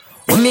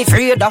 Who me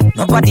afraid of?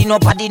 Nobody.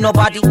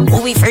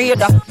 Who we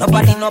afraid of?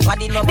 Nobody.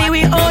 Me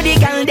we all the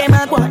girl dem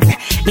a go.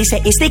 Me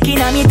say it's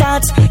sticking on me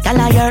thoughts.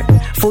 Girl a your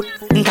foot,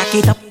 cock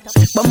it up.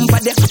 Bumper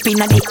the up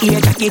inna the ear,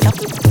 jack it up.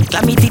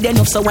 Clamity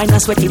enough so why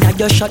not sweat inna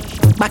your shot.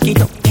 Back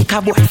it up, take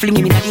a boy, fling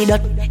him inna the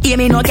dot. Hear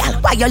me no gal,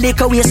 why you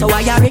lick away so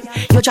I are it?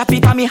 You drop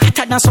it for me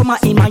hotter than summer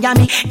in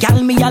Miami.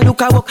 Gal me a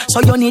look a walk,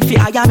 so you need to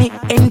hire me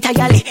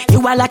entirely.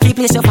 You a lucky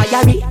place you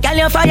fire it, gal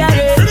you fire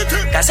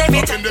it. Cause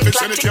every time the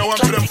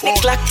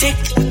clock tick.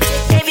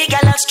 Every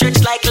gal a stretch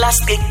like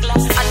elastic,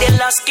 and they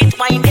lost it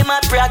wine them a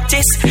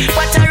practice.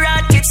 What a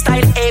ratchet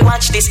style, hey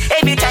watch this.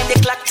 Every time the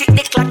clock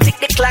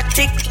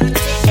tick.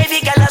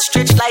 Every gal a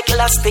stretch like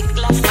elastic,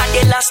 and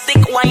they lost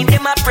it wine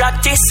them a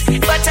practice.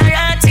 What a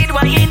ratchet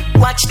wine,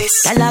 watch this.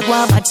 Gal a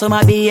go bad, some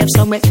a behave,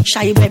 some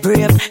shy we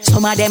brave.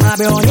 Some of them a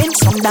browning,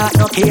 some dark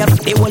no cave.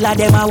 The whole of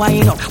them a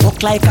wine up,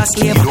 walk like a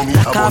slave.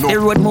 Lock off the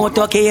road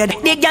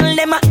motorcade. The gal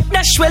them a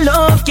dash well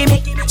love give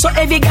me. So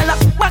every gal a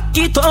back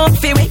it up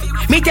for me.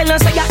 Me tell you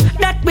say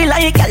that we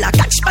like gal a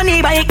catch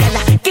money by gal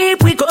a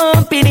keep we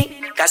company.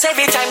 Cause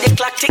every time the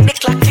clock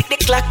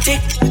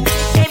tick.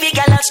 Every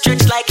gal a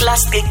stretch like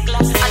elastic,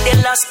 and they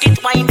lost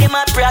it wine them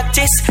a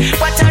practice.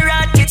 What a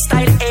ratchet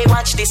style, hey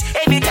watch this.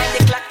 Every time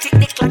the clock tick.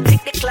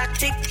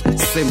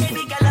 Simple.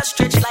 Every gal a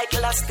stretch like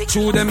elastic.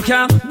 True them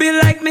can't be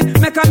like me,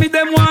 make a me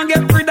them want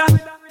get rid of.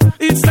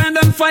 Each time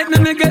them fight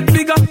me get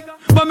bigger.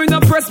 But me no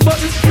press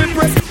buttons, me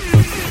press.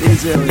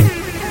 Easy.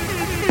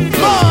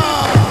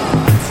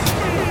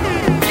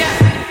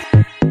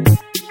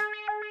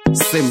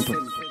 Simple.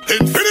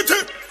 Infinity.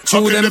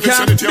 True them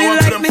can't be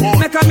like me,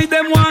 make a me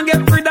them want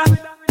get rid of.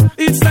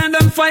 Each time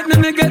them fight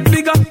me get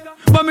bigger.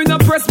 But me no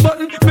press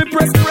button, me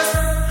press.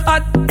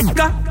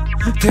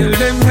 Tell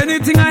them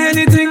anything.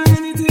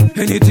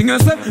 Anything I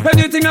say,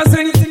 anything I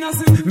sing.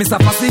 Mr.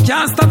 Passy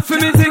can't stop for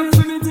me thing.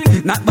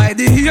 Not by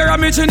the ear of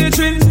me chin.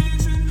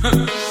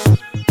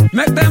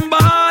 Make them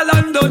ball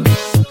and done.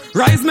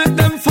 Rise make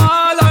them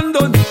fall and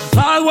done.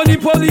 All when the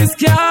police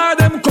car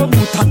them come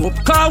turn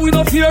up, car we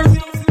no fear.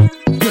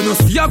 You know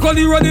see a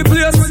gully run the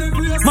place.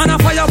 Man a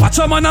fire watch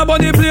a man a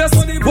bunny place.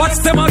 Watch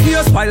them a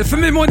gears, pile for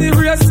me money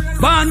race.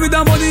 Born with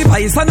a money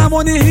vice and a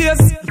money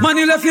haze.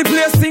 Money left the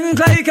place stink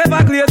like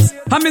Everglades.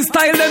 And me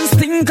style them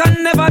stink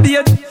and never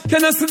date. You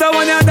know see the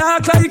one ya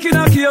dark like in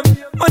a cave.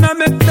 Man a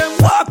make them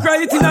walk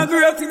right in a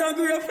grave.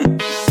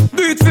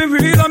 Do it for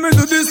real and me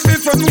do this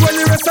for from when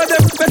the rest of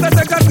them better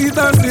take a seat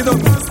and sit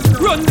down.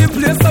 Run the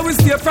place so we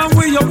stay from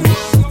we young.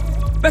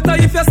 Better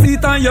if you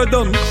sit and you're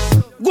done.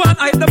 Go and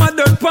hide them a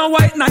dirt pan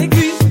white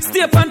Nike.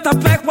 Stay on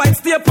top like white,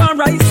 stay on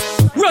rice.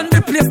 Run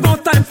the place, no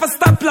time for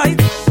stoplight.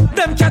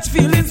 Them catch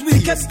feelings, we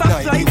get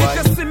stoplight.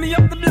 If you see me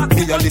up the block,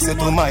 me a listen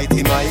to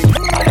Mighty Mike.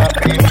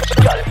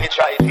 Girl, me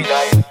try to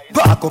die.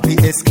 Back up the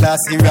S-class,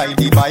 he ride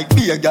the bike.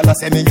 Be a girl, I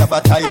say me have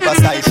a type of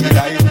style, she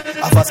like.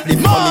 Have a split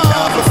money,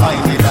 can't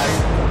find the light.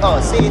 Oh,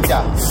 see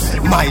ya,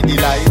 my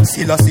delight.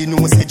 Still I see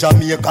no say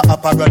Jamaica a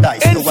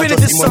paradise. No one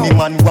just see money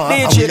man want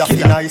and we have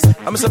to nice.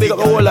 I'm so big up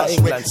all of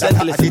England.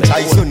 The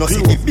choice, you know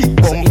see the big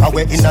bumper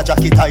we in a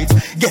jacket tight.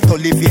 Get to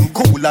living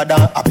cooler than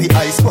happy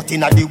ice. But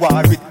in a the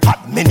war with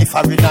hot many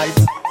Fahrenheit.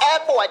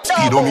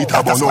 You don't meet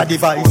a that's my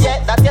device.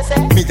 Yeah, that you say.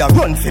 Me a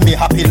run for me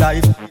happy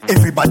life.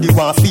 Everybody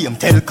want fame,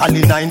 tell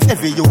Cali nines.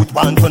 Every youth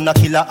want to a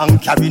killer and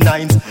carry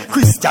nines.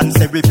 Christians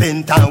say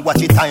repent and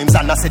watch it times.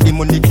 And I say the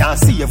money can't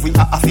save we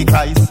are happy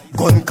Christ.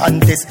 Gun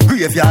contest,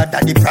 graveyard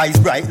at the price.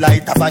 Bright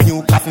light have a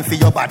new coffin for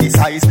your body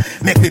size.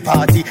 Make me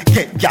party,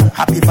 get gang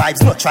happy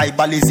vibes. No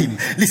tribalism,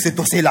 listen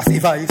to Selassie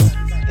vibes.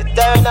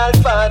 Eternal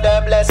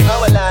Father bless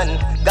our land.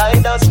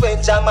 Guide us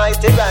with your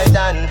mighty right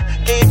hand.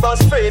 Keep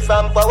us free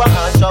from power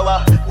and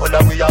shower. One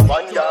of we are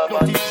one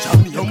man.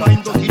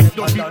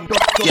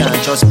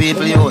 Can't trust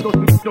people, you.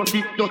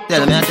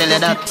 Tell me, I tell you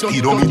that.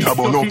 You don't need a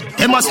bono.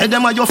 Them a say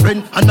them are your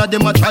friend, and a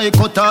them a try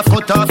cut off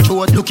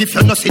throat. Look if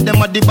you no see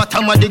them at the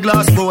bottom of the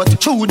glass boat.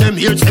 Chew them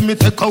here, say me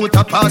take out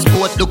a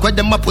passport. Look where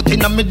them a put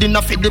in a me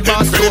dinner for the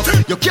bar store.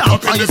 You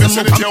can't prize them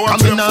up and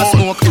come in a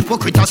smoke.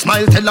 Hypocrite a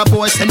smile, tell a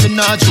boy say me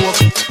nah joke.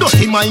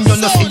 Dirty mind, you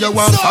no see you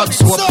want fag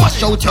soap.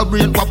 Wash out your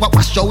brain,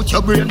 wash out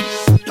your brain.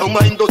 Don't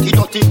mind dirty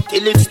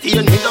till it's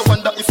stain. Me da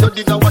wonder if you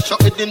did a wash your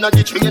head in a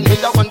the train. Me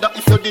da wonder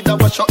if you did a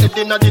wash your head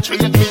in a the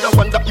train. Me da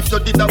wonder if you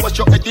did a wash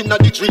your head in a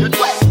the train.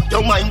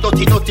 Don't mind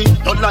dirty,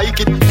 don't like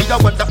it. Me da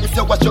wonder if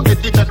you wash your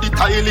head in a the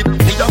toilet.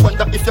 Me da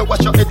wonder if you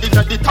wash your head in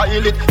a the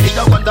toilet. Me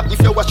da wonder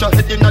if you wash your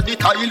head in a the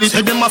toilet.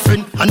 Say them a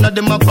friend, and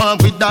them a bang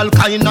with all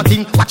kind of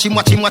thing. Watch him,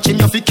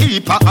 you fi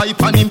keep a eye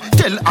on him.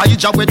 Tell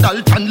Ija where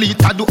Dalton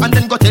Lita do, and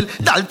then go tell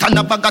Dalton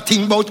a bag a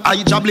thing about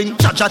Ija bling.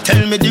 Jaja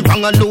tell me the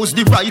wrong and lose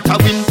the right a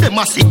win. Them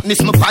a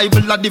sickness, my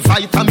Bible a the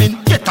vitamin.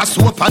 Get a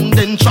soap and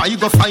then try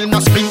go find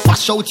a spring.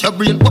 Wash out your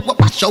brain,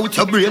 wash out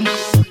your brain.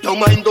 Don't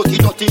mind dirty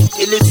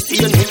till it's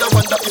stain. Me da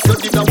wonder if you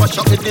did a wash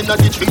your head in a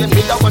the train.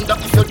 Me da wonder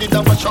if you did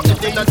a wash your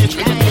head in a the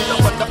train. Me da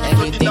wonder if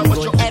you did a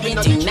wash your head in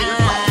a the train.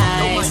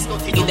 Nice.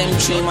 Give them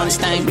 3 months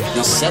time.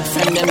 You set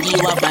from them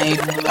give a vibe.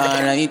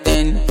 Alright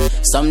then.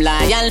 Some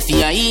loyal for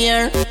your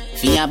ear,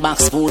 for your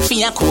box food, for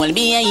your cold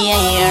beer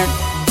here.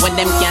 When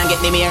them can't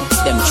get them here,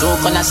 them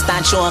choke on a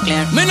start show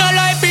clear. Me no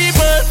like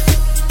people.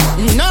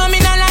 No, me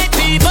no like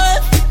people.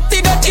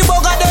 The dirty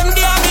bugger them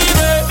they are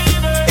evil.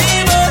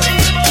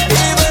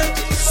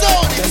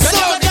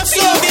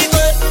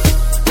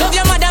 Love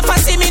your mother for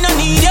see me no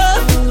need you.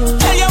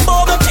 Tell your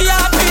bugger to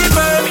your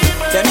people.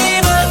 Them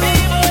evil.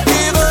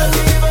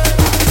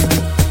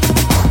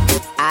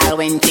 All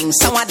when things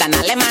sour than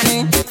a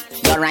lemon.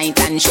 Your right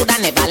hand shoulda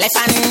never left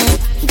hand.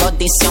 Got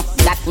this yo,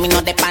 that me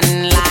no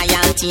depend.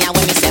 Loyalty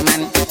when me say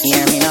man.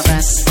 Hear me no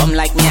cross. Come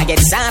like me I get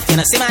soft, you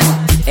know see man.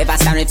 Ever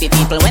sorry for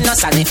people when no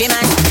sorry for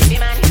man.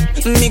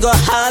 Me go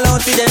all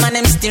out for them and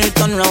them still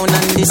turn round.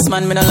 And this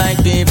man me no like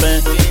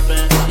people.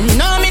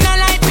 No, me no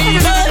like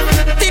people.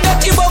 The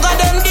dirty bugger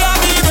them they are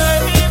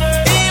evil.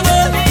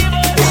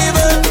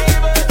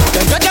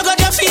 Them got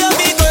you feel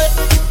people.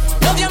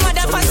 Love your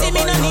mother for see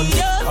me no need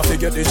you. I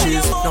forget the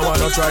cheese, no one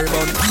no try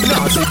run.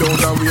 Now sit down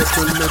and wait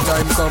till the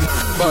time come.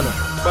 Banner.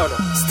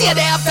 Stay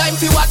there have time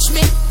to watch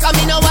me. Come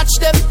me no watch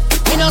them.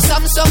 Me no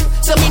Samsung,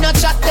 so me no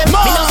chat them.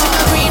 Me no see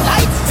no green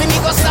light, so me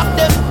go stop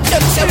them.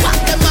 Them say whack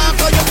them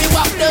Marco, you fi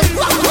whack them.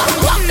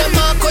 Whack them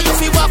Marco, you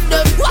fi whack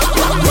them.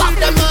 Whack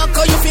them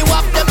Marco, you fi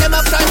whack them. Them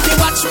have time to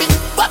watch me,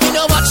 but me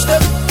no watch them.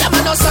 Them a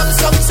no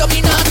Samsung, so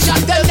me no chat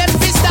them. Them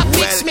fi stop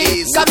mix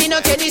me, cause me no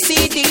Kenny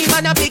CD.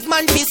 Man a big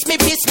man piss me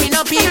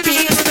no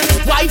PP.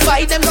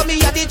 Wi-Fi them go me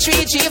a the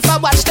 3G. If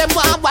I watch them,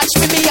 watch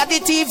me a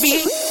the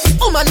TV.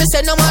 Woman me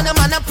say no man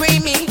a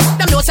pre me.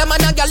 Them know some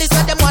man a gal is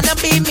that them wanna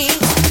be me.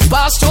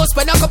 Boss show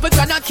spend a couple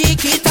grand a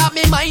kiki. Top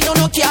me mind,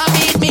 no can't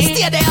beat me.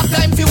 Stay there have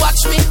time fi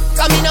watch me,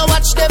 cause me no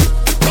watch them.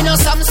 Me no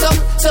Samsung,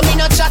 so me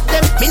no chat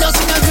them. Me no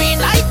see no green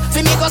light,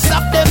 fi me go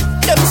stop them.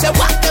 Them say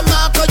whack them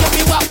Marco, you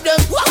fi whack them.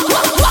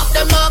 Whack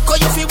them Marco,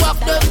 you fi whack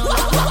them.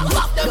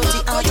 Whack them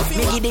Marco, you fi whack them.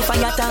 Me give the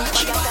fire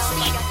touch.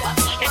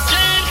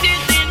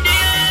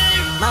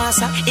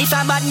 Massa, if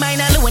a bad mind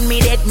alone me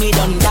dead, me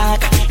done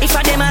dark. If a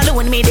them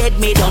alone me dead,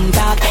 me done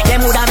talk. Them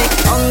woulda make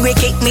hungry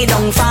kick me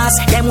down fast.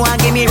 Them want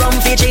give me rum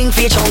fi drink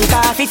fi chunk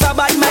off. If a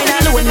bad mind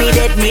alone me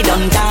dead, me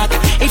done talk.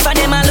 If a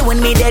them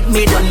alone me dead,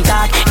 me done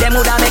talk. Them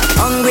woulda make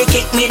hungry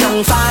kick me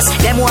down fast.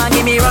 Them want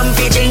give me rum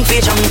fi drink fi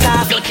chunk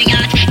off.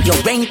 You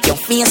rank, your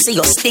face,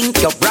 you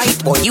stink, you're bright.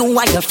 But you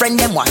and your friend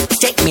them want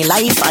take me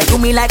life. Or do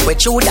me like we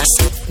Judas,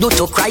 do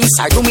to Christ.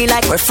 Or do me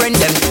like we friend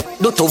them,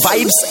 do to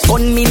vibes.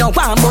 Gun me no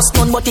want bust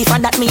none, but if a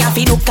that me have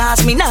to do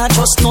cause me not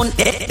trust none.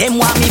 Them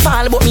want me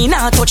fall but me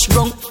not touch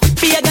ground.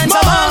 Pagans a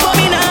ball but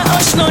me not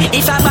hush none.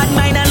 If a bad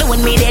mind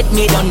alone me dead,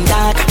 me done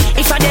dark.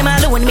 If a them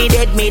alone me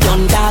dead, me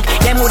done dark.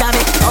 Them woulda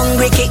make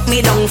hungry, kick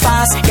me down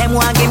fast. Them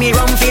want give me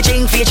rum, fi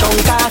drink, fi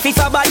chunk off. If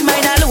a bad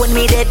mind alone,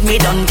 me dead, me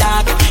done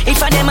talk.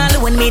 If a them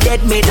alone, me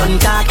dead, me done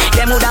talk.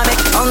 Them woulda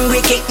make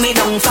hungry, kick me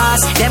down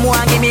fast. Them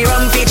want give me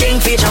rum, fi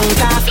drink, fi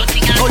chunk off.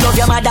 Oh, love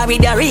your mother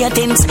with the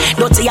ratings.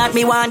 Don't see at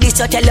me want this,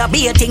 so tell your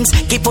beatings.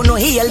 Keep on no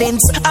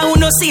healings. I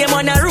wanna see him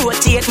on a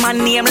rotate,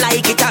 man name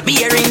like it a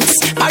bearings.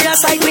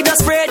 Parasite with the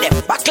spray them.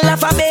 Buckle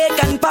off a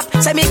bacon pop.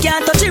 Say me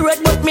can't touch the road,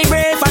 but me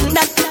brave and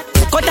that.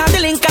 Cut off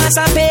the link cause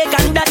I bake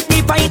and that.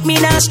 The point me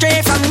not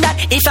stray from that.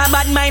 If a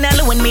bad mind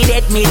alone, me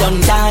dead, me done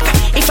talk.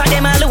 If a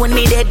them alone,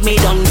 me dead, me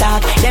done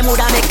talk. Them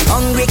woulda make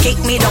hungry, kick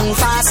me down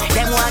fast.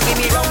 Them want give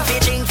me rum, fi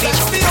drink, fi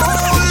chunk. That's the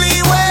only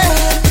way.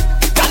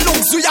 That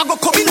long so ya go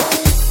come in.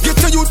 Get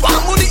to you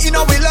want money in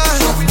a will.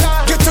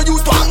 Get to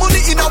you want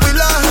money in a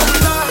will.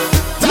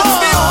 That's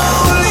the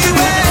only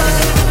way.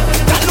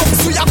 That long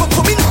so ya go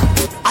come in.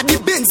 At the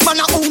Benz man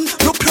a own,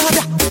 no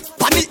Prada.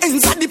 On the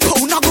ends of the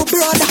pound a go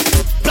brother.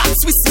 Black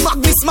Swiss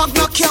Magnus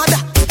Magna Carta.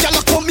 Y'all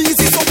a come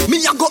easy so me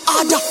a go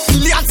harder.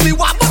 Millions me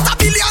want but a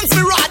billions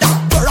me rather.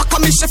 Baraka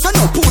me chef and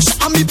no push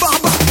and me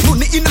barber.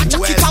 Money in a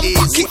jacket and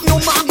pocket no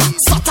maga.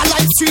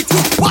 Satellite street,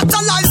 what a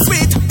life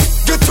sweet.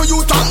 Get to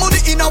you to money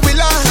in a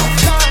will.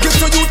 Get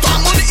to you to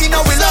money in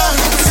a will.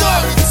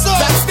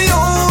 That's the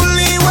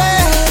only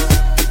way.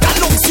 That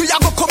long so ya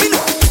go come in.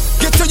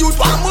 Get to you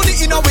to money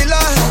in a will.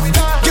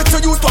 Get to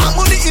you to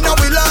money in a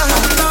will.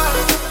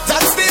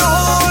 That's the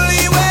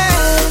only way.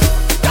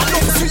 That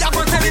long so ya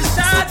go tell it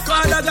shot.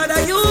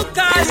 God, you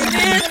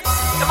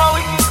call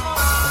it.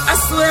 I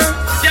swear,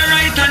 you're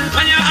right and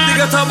on your hand. They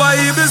get a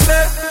Bible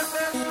say,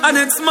 a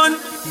next man.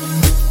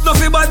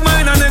 Nothing bad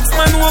mind, a next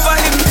man over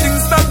him.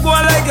 Things stop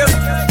going like it.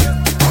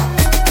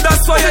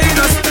 That's why you're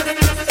innocent.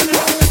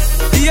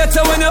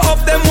 Later when you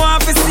up them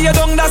want to see you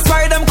down, that's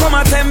why them come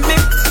and tempt me.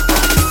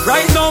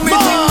 Right now me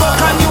think but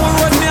can you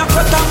run me a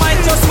cut I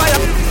might just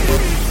fire.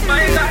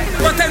 My God,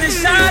 but any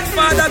shot,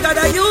 Father God,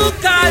 are you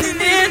calling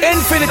it?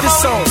 Infinity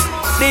Sound,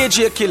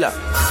 DJ Killer.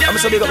 I'm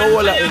so big up a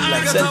whole of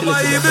England, St.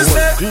 Elizabeth, the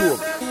whole globe.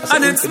 That's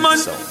an Infinity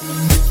Sound.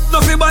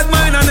 Nothing bad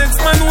mind, a next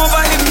man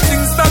over him.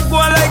 Things stop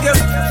going like it.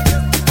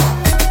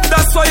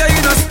 That's why you're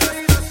innocent.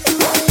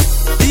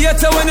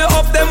 Later when you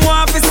up them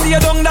want to see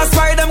you down, that's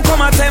why them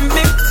come and tempt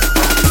me.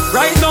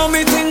 Right now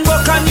me think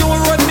but can you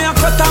run me a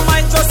cut I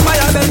might just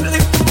fire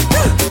Bentley.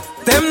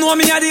 Them know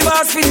me a the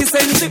boss for the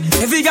century.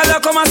 Every girl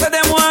that come and say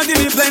them want give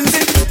me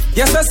plenty.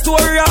 Yes, a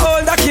story a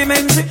whole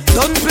documentary.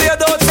 Don't play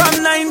it out from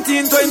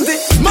 1920.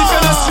 If you're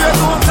not straight,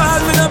 don't call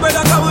me no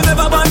brother, cause we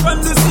never born from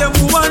the same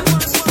woman.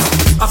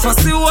 I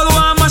first the whole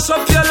one mash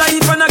up your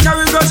life and I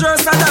carry grudge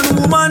worse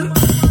than woman.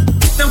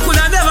 Them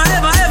coulda never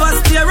ever ever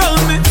stay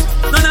around me.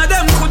 None of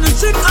them couldn't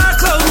chick or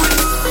clown me.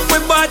 We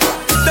bad,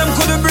 them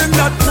couldn't bring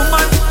that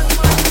woman.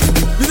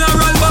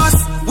 Mineral boss,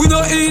 we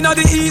know in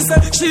the east.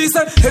 She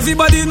said,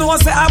 everybody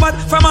knows say I bad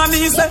from a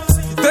me say.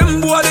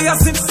 Them boy they a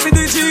sit for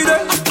the G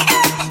there.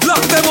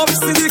 Lock them up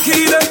for the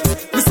key there.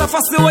 Mr.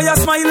 Fast the way you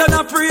smile and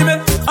a pray me.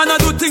 And I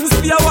do things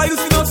for your wife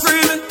you not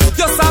free me.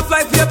 Just half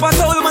like paper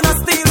towel man I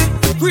steal it.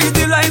 Read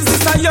the lines,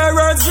 this are your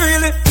words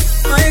really.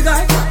 My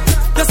guy,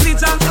 just see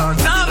John.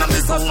 Now I'm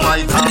so my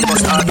time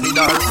must start with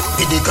her.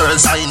 With the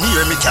girls I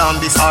near me can't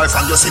be far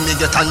from. You see me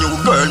get a new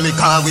girl, me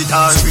can't with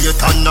her. Straight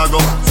and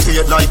narrow,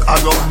 straight like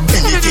arrow.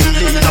 Anything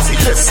lean off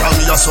it left from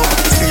your so.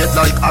 Straight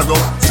like arrow,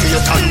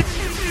 straight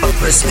and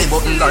press me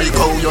button like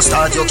how you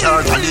start your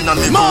car. Telling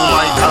me go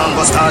my time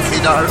must start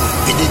with her.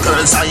 With the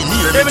girls I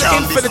near me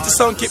can't be far. Infinity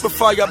Sound keep the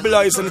fire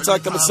blaze and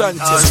attack them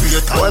Sanchez.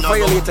 Why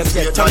violate and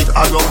get like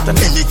arrow.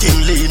 Anything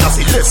lean off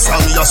it left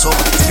from your so.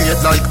 Straight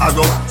like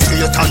arrow,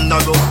 straight and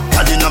narrow.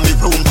 Telling me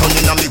room,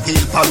 turning on me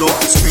wheel palo.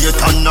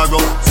 Straight and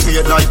narrow,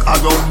 straight like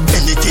arrow.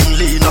 Anything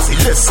lean off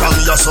it left from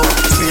your so.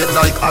 Straight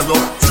like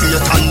arrow, straight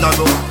and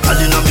narrow.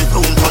 Telling me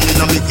room, turning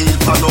on me wheel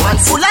palo.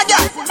 And full of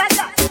that.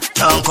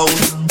 Can't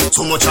count.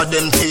 So much of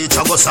them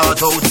teacher go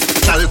sort out.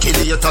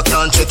 Calculator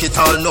can't check it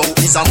all now.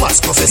 He's a maths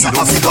professor,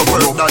 I figure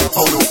work that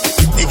out.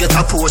 Me get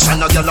a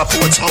portion, a girl a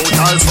poach out.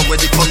 All from where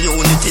the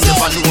community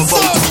never know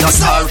about. We a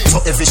star, so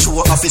every show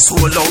off is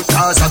sold out.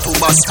 Cars are to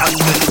Boston,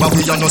 but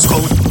we are no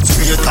scout.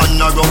 Straight and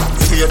narrow,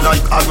 straight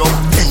like arrow.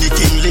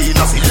 Anything lean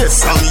off it left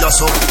from your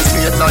so.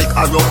 Straight like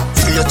arrow,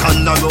 straight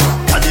and narrow.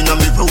 Adding on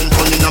me room,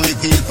 turning on me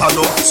wheel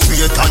palo.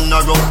 Straight and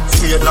narrow,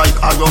 straight like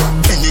arrow.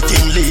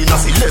 Anything lean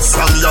off it left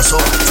from your so.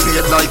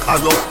 Straight like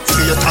arrow.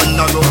 Straight and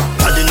narrow,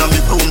 adding on me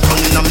boom,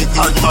 turning on me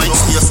hard might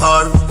stay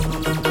far.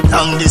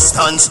 Long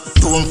distance,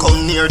 don't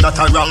come near that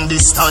a wrong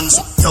distance.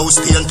 House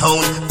Pain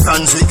Town,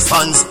 Brunswick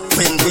fans.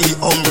 When we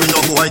hungry,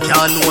 no boy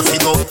can't know if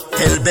you go.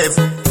 Tell Bev,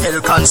 tell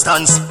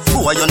Constance.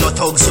 Boy, you no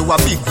thugs, you a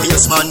big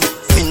waist man.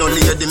 Me no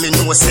lady, me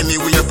no say me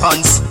wear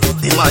pants.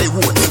 Be my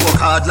own, me work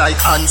hard like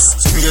ants.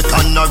 Straight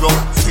and narrow,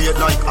 straight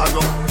like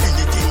arrow.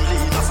 Anything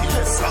lean off it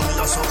left from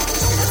your so.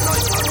 Straight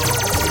like arrow.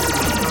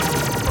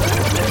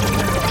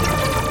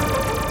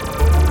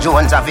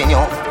 Jones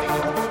Avenue,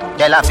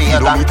 De La Vega,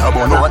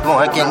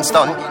 Roadmore,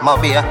 Kingston,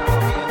 Mobile,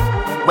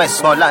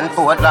 Westmoreland,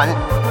 Portland,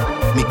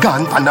 Me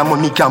gone pan a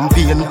money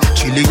campaign. $1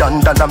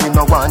 trillion me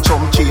no want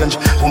chump change.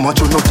 How much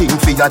you no think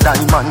for your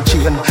diamond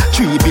chain?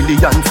 3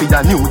 billion for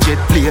your new jet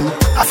plane.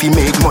 I fi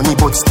make money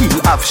but still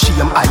have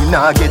shame. I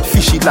nah get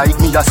fishy like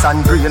me a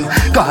sand grain.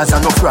 Cause I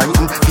no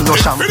frightened, fi no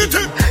champagne.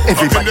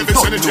 Everybody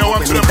don't know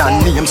when me done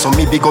name. So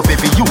me big up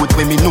every youth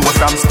when me know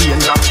from Spain.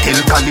 Tell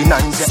Kalina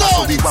and get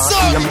so we want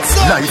fame.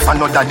 Life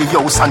another the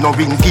house and no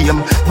ring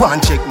game.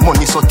 Want check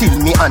money so till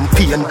me and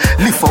pain.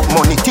 Lift up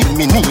money till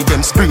me need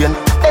them sprain.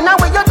 Then how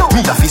you do?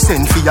 Me have to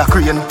send for your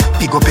crane.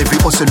 Pick up every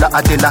hustler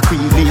at the La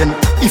Lane.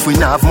 If we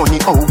not have money,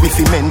 how we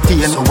fi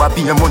maintain? So I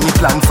be a money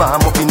plan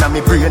farm up inna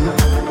me brain.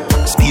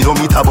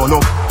 Speedometer burn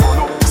up.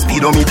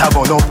 Speedometer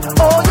burn up.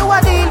 Oh, you a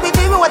deal with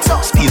me, what's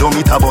up?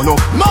 Speedometer burn up.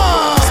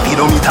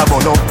 Speedometer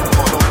burn up.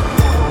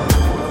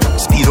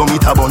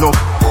 Speedometer burn up.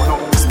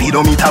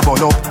 Speedometer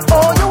burn up.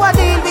 Oh, you a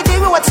deal with me,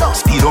 what's up?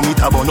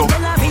 Speedometer burn up.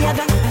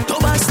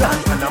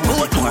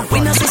 We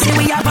no see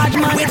we a bad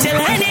man. We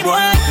tell any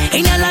boy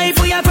in a life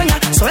we a bringer.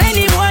 So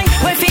any boy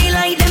we feel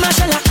like them a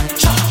shella.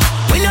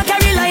 We no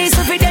carry lies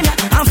if we them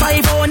and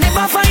 5-0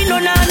 never find no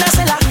nana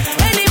seller.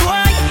 Any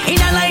boy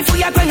in a life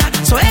we a bringer.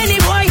 So any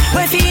boy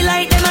we feel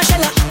like them a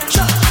shella.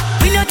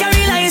 We no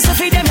carry lies if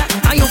we them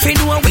and you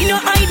feel no we no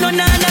hide no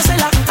nana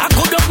seller. I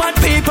good up bad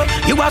people,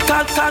 you a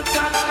cat.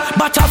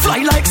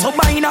 Butterfly like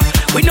Sabina.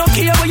 We no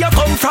care where you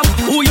come from,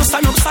 who you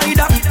stand upside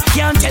down.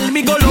 Can't tell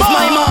me go love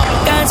my mom.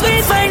 Cause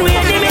we find we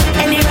limit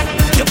anyway.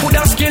 You put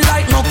a skill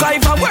like no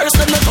MacGyver, worse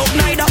than the top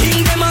neither.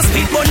 Think them a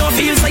speak but no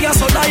feel say a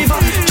saliva.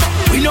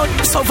 We not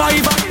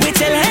survivor. We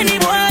tell any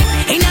boy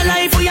in a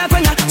life we a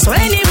bringer. So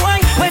any boy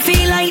we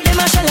feel like them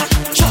a shella.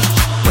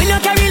 We no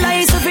carry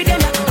lies if we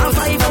them and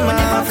 5 and we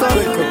never come.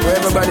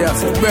 Everybody has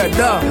some bread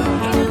down.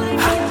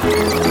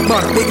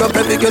 Man, big up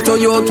every ghetto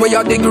youth where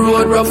you dig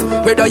road rough.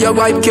 Whether you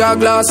wipe car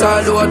glass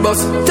or load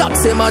bus.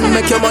 Taxi man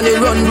make your money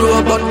run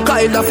road. But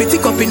kind of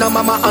it up in a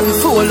mama and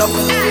full up.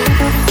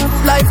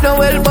 Life no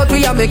well but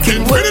we are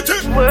making work.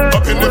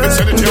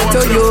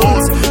 Ghetto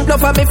youth. No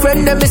for me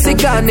friend them is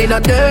gone in a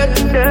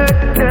dirt.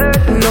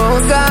 No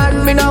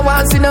God, me no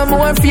want see no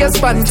more face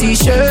pan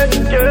t-shirt.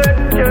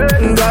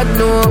 God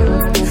no,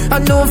 I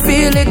don't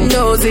feel it,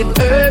 knows it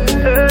hurt.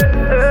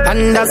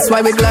 And that's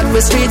why we glad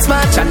we streets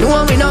match. I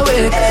know we know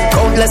it.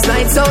 Countless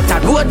nights out, I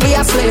go be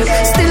a slave.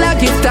 Still I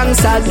give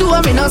thanks, I do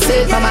me no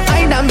say. Mama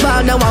I done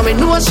bad, now I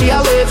know she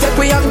away. Take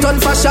we have done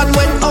fashion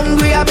when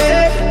hungry a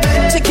bit.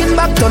 Chicken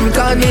back done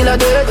can't heal a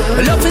dirt.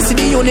 Love to see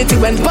the unity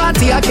when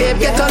party a cape.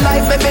 Get a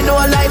life, baby, no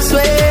life's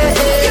way.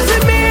 You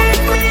see me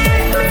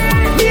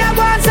I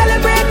want to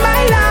celebrate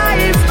my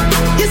life.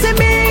 You see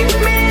me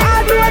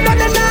all the road on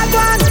the dark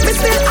ones, me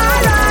still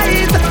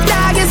alright.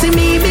 Dog, you see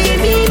me.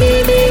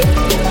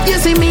 You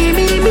see me.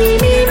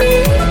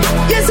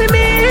 You see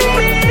me.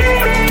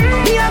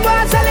 Me I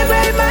want to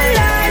celebrate my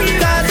life.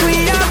 Cause we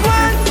have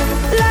one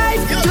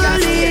life to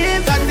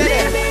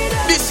live.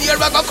 This year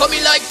I gon' come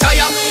in like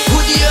tire.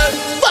 Good year.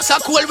 What's a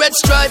cool red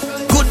stripe?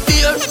 Good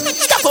beer.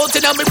 Step out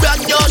in my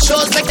brand new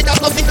shows. Make it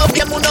up nothing up.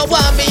 You no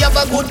want me have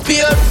a good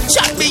beer.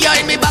 Shot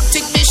behind me back,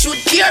 think me should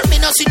care. Me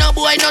no see no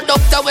boy, no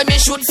doctor when me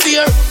should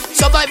fear.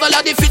 Survival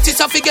of the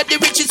fittest, I forget the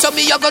riches. So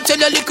me I gon' tell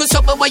you a little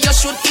something what you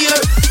should hear.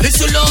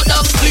 Listen loud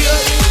and clear.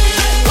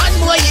 One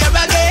more year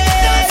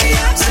again.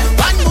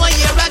 One more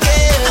year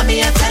again.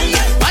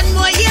 One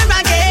more year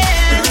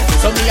again.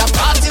 So me a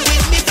party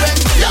with me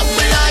friends. Love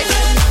my life,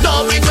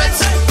 no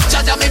regrets.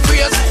 Judge me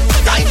prayers,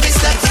 right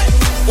mistakes.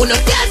 Uno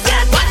get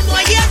one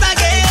more year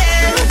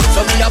again.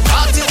 So me a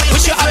party with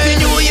wish you happy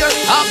new year.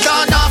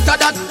 After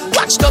that,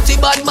 watch dirty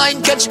bad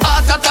mind catch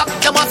heart attack.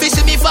 Them want to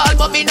see me fall,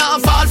 but me not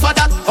fall for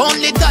that.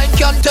 Only time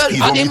can tell,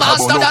 and the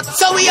master that.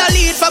 So we a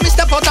lead from me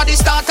step out of the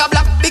starter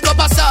block. Big up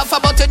a soft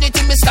about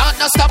anything me start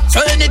no stop.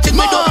 So anything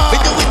we do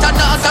it and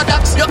after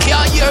that. You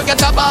can't hear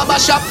get a barber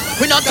shop.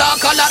 We not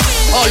talk a lot.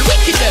 All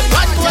wicked them,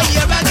 one more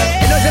year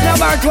again. You know say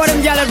about what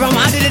them gyal from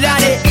Addy the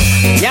Daddy.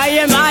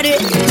 Yeah, Addy.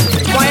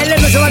 Why you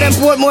let me show them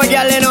put more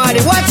gyal in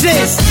Addy? What's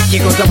this?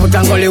 Kick out the foot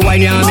and gully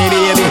wine ya me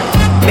baby.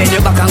 Bend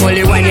your back and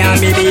gully wine ya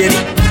me baby.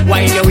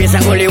 Wine your waist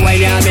and gully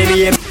wine ya me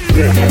baby.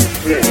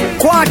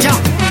 Quarter.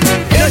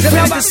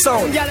 The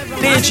sound,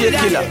 DJ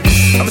Killer.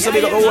 I'm so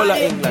big up all of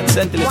England.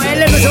 Sentinel. Why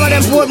let me show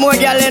them put more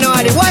gyal in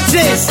Addy? What's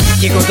this?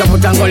 Kick out the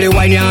foot and gully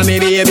wine ya me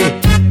baby.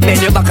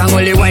 Bend your back and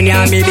gully wine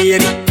ya me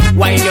baby.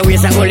 Wine your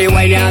waist and gully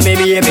wine ya me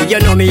baby. You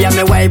know me and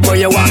my wife, boy,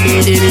 you want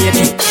me the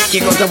lady.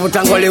 Kick out the foot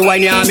and gully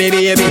wine ya me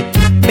baby.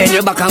 Bend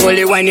your back and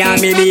gully wine ya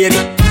me baby.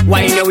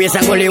 Wine your waist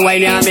and gully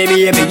wine ya me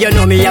baby. You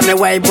know me and my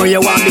wife, boy, you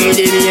want me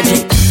the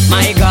lady.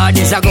 My God,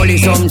 this a gully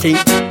something.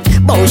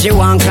 But she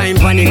want climb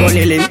on the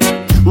gully limb.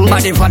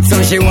 Body fat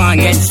so she want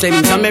get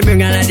slim. So me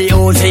bring her to the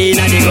OC in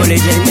the gully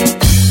gym.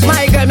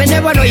 My girl, me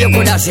never know you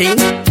coulda sing.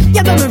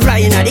 You got me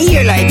flying at the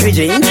ear like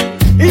pigeon.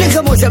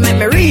 Little mouse you make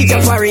me reach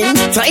a foreign.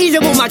 So easy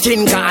move my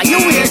chin car, you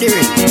wear the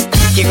ring.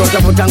 Kick out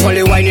the foot and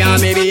gully wine ya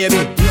me baby.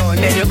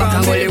 Bend your back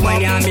and gully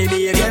wine ya me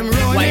baby.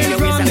 Wine your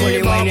waist and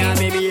gully wine ya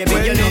me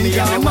baby. You know me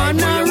and my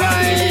wife, you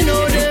want me.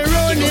 know they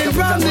running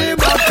from the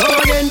back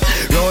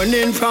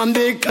running from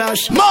the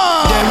clash. Them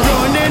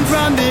running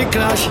from the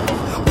clash.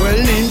 Well,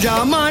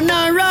 Ninja man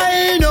and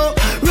rhino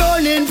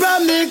running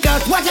from me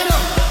cat. What you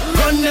do?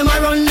 Run them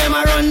a run, them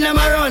a run, them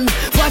a run.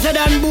 Faster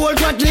than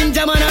bolt, what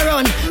ninja man a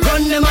run.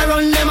 Run them a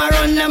run, them a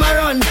run, them a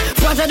run.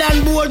 Faster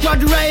than bolt,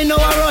 what rhino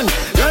a run.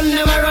 Run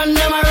them a run,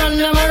 them a run,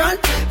 them a run.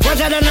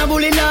 Faster than a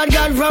bully lord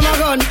god from a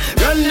gun.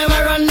 Run them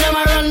a run, them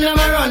a run, them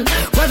a run.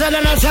 Faster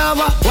than a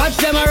server, watch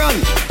them a run.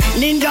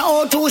 Ninja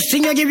O2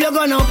 sing you give your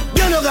gun up.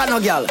 You no got no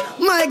girl.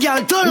 My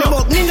girl turn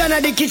up. Ninja na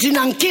the kitchen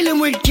and kill him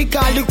with kick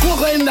all the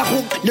cocoa in the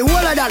cook. The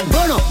whole of that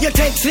burn up. You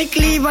take sick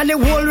leave and the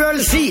whole world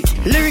see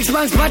it. Lyrics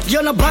man spot,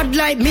 you're not bad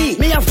like me.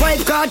 Me a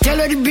 5 cartel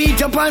with the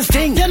beat up and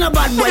sting. You're not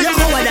bad boy, you're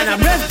covered than a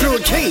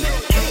breadfruit tree.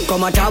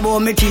 Come at about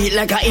me teeth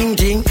like a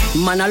inking.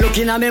 Man a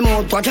looking at me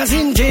mouth, what a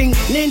sing thing.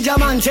 Ninja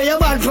man say you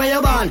bad for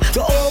your band.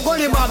 So oh go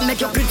the bad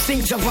make your kid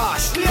sing so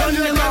fast. Run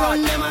them a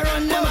run, them a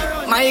run, them a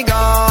run. My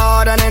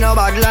God, and ain't no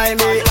bad like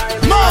me.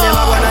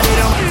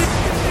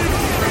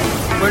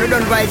 When you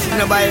don't fight, you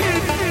know, by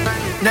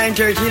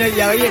 9:30, you know,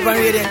 you're here for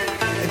reading.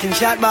 I think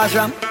shot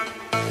Bashment.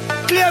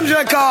 Claims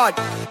record.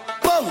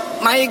 Boom.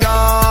 My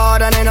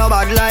God, and ain't no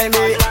bad like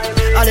me.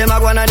 All them a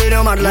go and they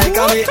no mad like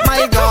me.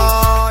 My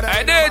God.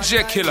 Hey,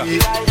 DJ Killer.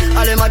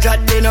 All them a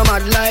chat, they no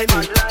mad like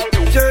me.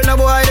 Certain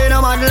boy, they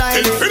no mad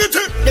like me.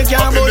 They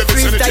can't both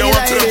freestyle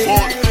like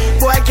me.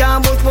 Boy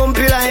can't both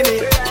bumpy like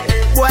me.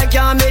 Boy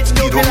can't make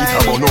stupid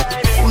like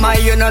me. My,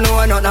 you don't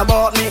know nothing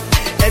about me.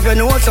 If you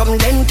know something,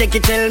 then take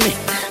it, tell me.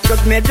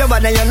 Just make your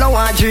bad and you don't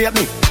want to drape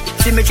me.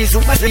 See me, she's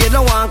super, so you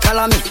don't want to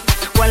call me.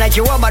 Well, like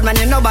you a bad man,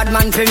 you no bad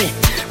man for me.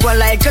 Well,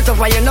 like you tough,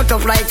 you not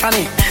tough like for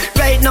me.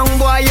 Right now,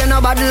 boy, you no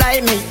bad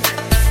like me.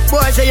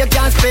 Boy, say you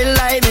can't spell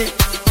like me.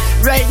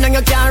 Right now,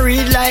 you can't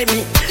read like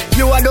me.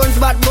 You a don't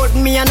bad, but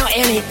me a no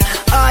any.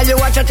 All you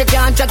watch at you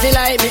can't chat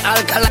like me.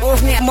 Alkaline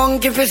off me,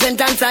 monkey for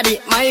sentence of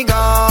it. My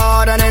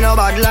God, and they no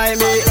bad like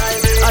me.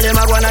 All them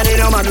a go and they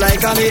no mad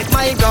like me.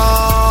 My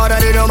God,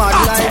 and they no mad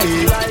like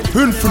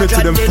me. Infinite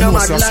to them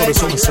famous and so the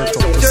song set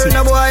up.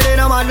 Certain boy, they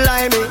no mad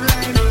like me.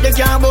 They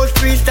can't both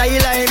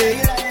freestyle like me.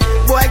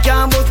 Boy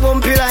can't both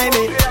bumpy like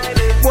me.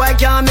 Boy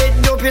can't make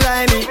dopey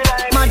like me.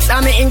 Maths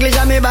and me English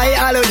and me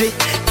biology.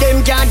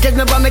 Them can't take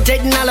me from me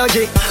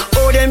technology.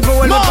 Oh, them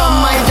pull me from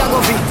my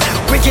geography.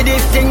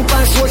 Wickedest thing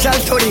from social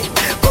study.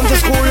 Come to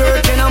school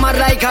working, I'm mad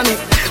like me.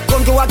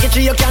 Come to walk it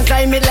tree, you can't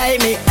climb it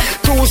like me.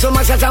 Do so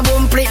much as a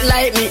bum plate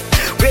like me.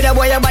 With a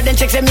boy, you bad, then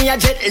check say me a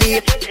jet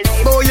lead.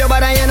 Boy, you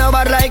bad and you no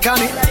bad like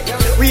me.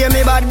 We hear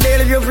me bad,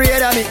 bail if you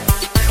afraid of me.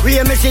 We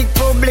hear me sick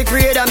public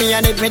afraid of me.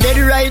 And if me dead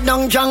right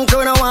down, junk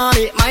to no want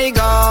me. My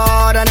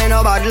God, and they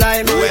no bad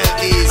like me.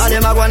 All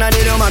them a go and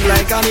they no mad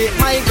like me.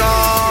 My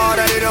God,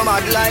 and they no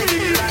mad like me.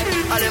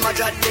 All them a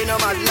chat, they no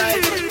mad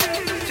like me.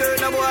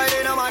 Certain boy,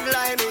 they no mad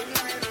like me.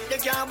 They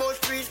can't both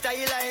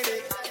freestyle like me.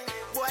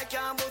 Boy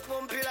can't both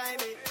bumpy like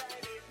me.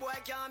 Boy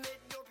can't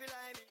make